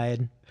people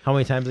died, how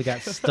many times it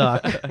got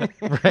stuck,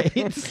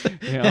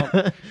 right?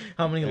 Yeah.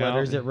 How many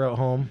letters it wrote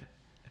home.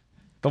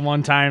 The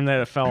one time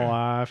that it fell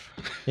off.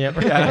 Yep,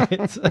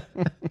 right.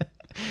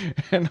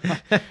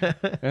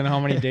 and how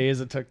many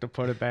days it took to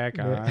put it back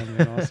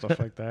on, stuff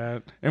like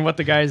that. And what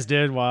the guys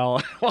did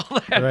while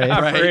that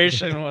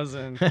operation was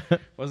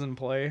in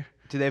play.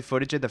 Do they have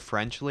footage of the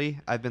French-ly?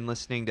 I've been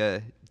listening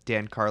to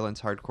Dan Carlin's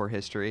Hardcore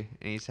History,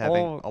 and he's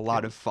having a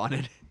lot of fun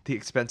at the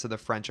expense of the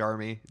French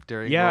army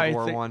during World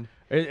War One.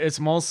 It's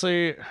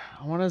mostly,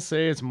 I want to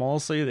say it's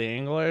mostly the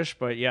English,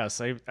 but yes,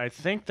 I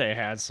think they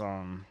had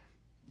some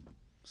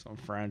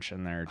French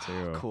in there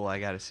too. Cool, I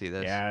got to see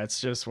this. Yeah,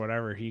 it's just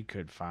whatever he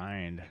could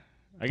find.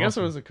 I guess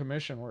it was a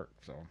commission work,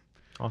 so.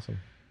 Awesome.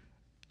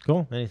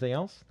 Cool. Anything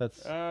else?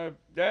 That's I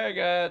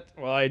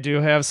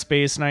do have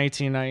Space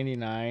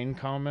 1999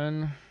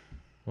 coming.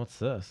 What's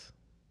this?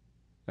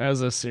 That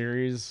was a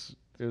series.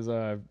 It was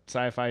a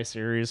sci-fi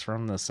series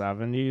from the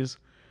 70s.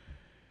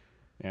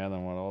 Yeah,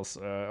 then what else?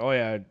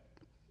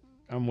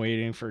 I'm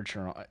waiting for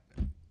Chernobyl.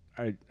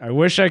 I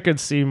wish I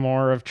could see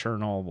more of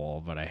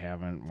Chernobyl, but I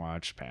haven't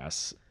watched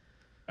past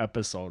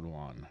episode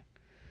 1.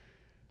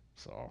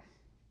 So,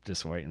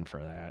 just waiting for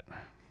that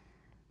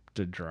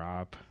to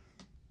drop.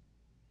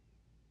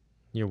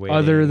 You're waiting.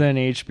 Other than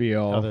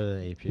HBO. Other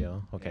than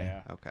HBO. Okay.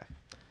 Yeah. Okay.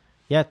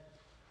 Yeah.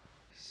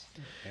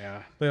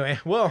 Yeah. But anyway,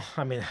 well,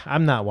 I mean,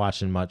 I'm not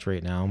watching much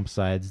right now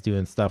besides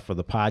doing stuff for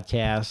the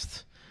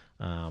podcast.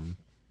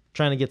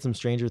 Trying to get some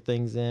Stranger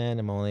Things in.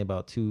 I'm only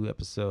about 2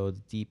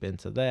 episodes deep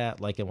into that,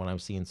 liking what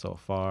I've seen so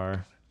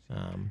far.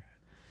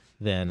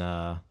 Then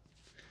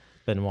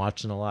been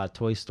watching a lot of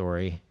Toy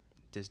Story.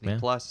 Disney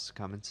Plus is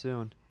coming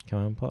soon.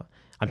 I'm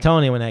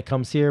telling you, when that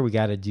comes here, we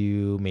got to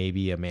do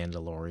maybe a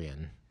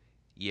Mandalorian.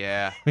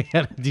 Yeah. We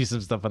got to do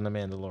some stuff on the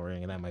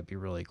Mandalorian, and that might be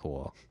really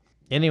cool.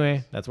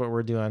 Anyway, that's what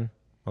we're doing.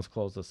 Let's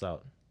close this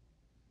out.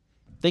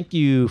 Thank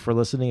you for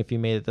listening if you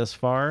made it this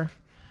far.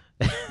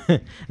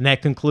 And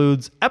that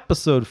concludes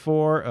episode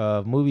 4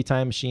 of Movie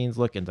Time Machines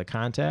Look into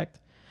Contact.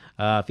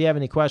 If you have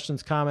any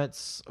questions,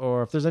 comments,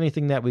 or if there's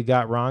anything that we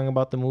got wrong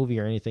about the movie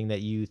or anything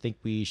that you think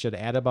we should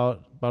add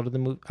about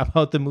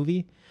the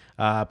movie,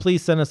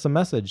 please send us a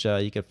message.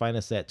 You can find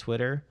us at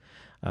Twitter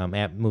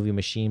at Movie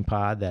Machine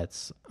Pod.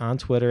 That's on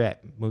Twitter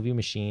at Movie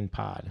Machine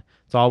Pod.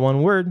 It's all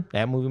one word,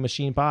 at Movie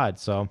Machine Pod.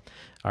 So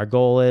our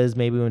goal is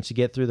maybe once you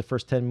get through the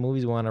first 10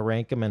 movies, we want to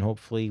rank them, and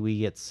hopefully we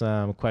get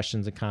some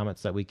questions and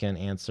comments that we can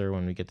answer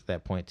when we get to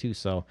that point too.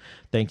 So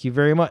thank you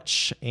very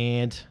much,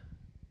 and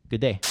good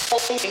day.